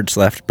any shirts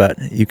left, but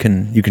you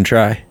can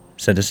try.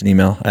 Send us an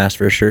email. Ask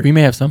for a shirt. We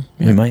may have some.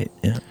 Yeah. We might.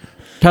 Yeah.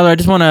 Tyler, I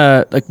just want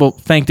to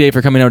thank Dave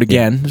for coming out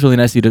again. It was really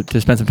nice of you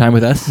to spend some time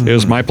with us. It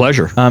was my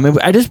pleasure.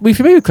 We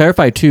should maybe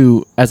clarify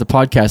too, as a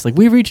podcast, like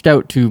we reached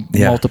out to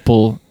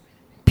multiple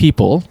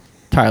people.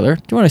 Tyler,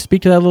 do you want to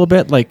speak to that a little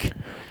bit? Like,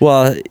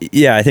 Well,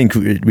 yeah, I think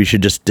we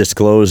should just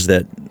disclose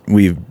that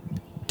we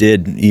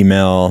did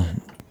email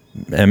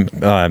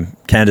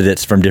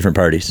candidates from different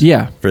parties.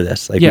 Yeah. For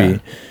this, like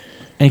and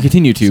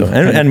continue to.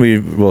 and we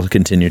will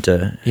continue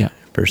to. Yeah.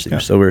 pursue. Yeah.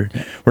 So we're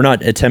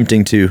not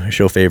attempting to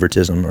show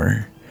favoritism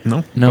or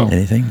No.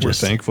 anything. We're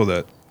thankful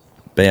that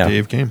But yeah,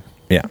 Dave came.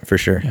 yeah, for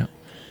sure. Yeah.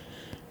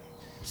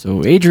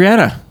 So,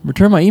 Adriana,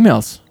 return my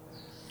emails.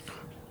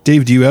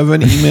 Dave, do you have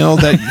an email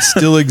that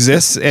still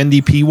exists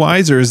NDP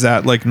wise, or is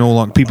that like no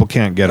longer people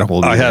can't get a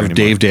hold of you? I have anymore?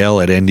 Dave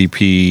Dale at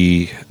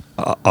NDP,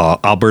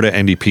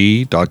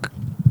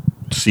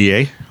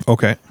 AlbertaNDP.ca.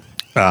 Okay.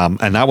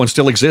 And that one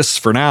still exists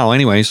for now,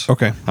 anyways.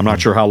 Okay. I'm not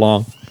sure how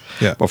long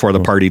Yeah. before the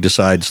party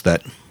decides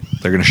that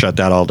they're going to shut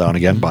that all down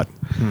again, but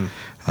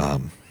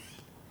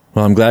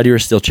Well, I'm glad you were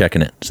still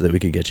checking it so that we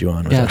could get you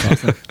on. With Yeah, that.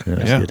 that's awesome.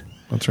 That's Yeah. good.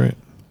 That's right.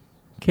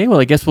 Okay,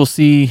 well, I guess we'll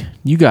see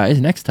you guys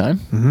next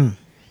time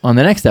on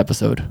the next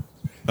episode.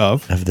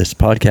 Of Of this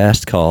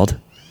podcast called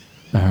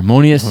The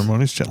Harmonious.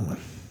 Harmonious Gentleman.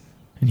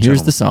 And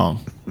here's the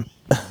song.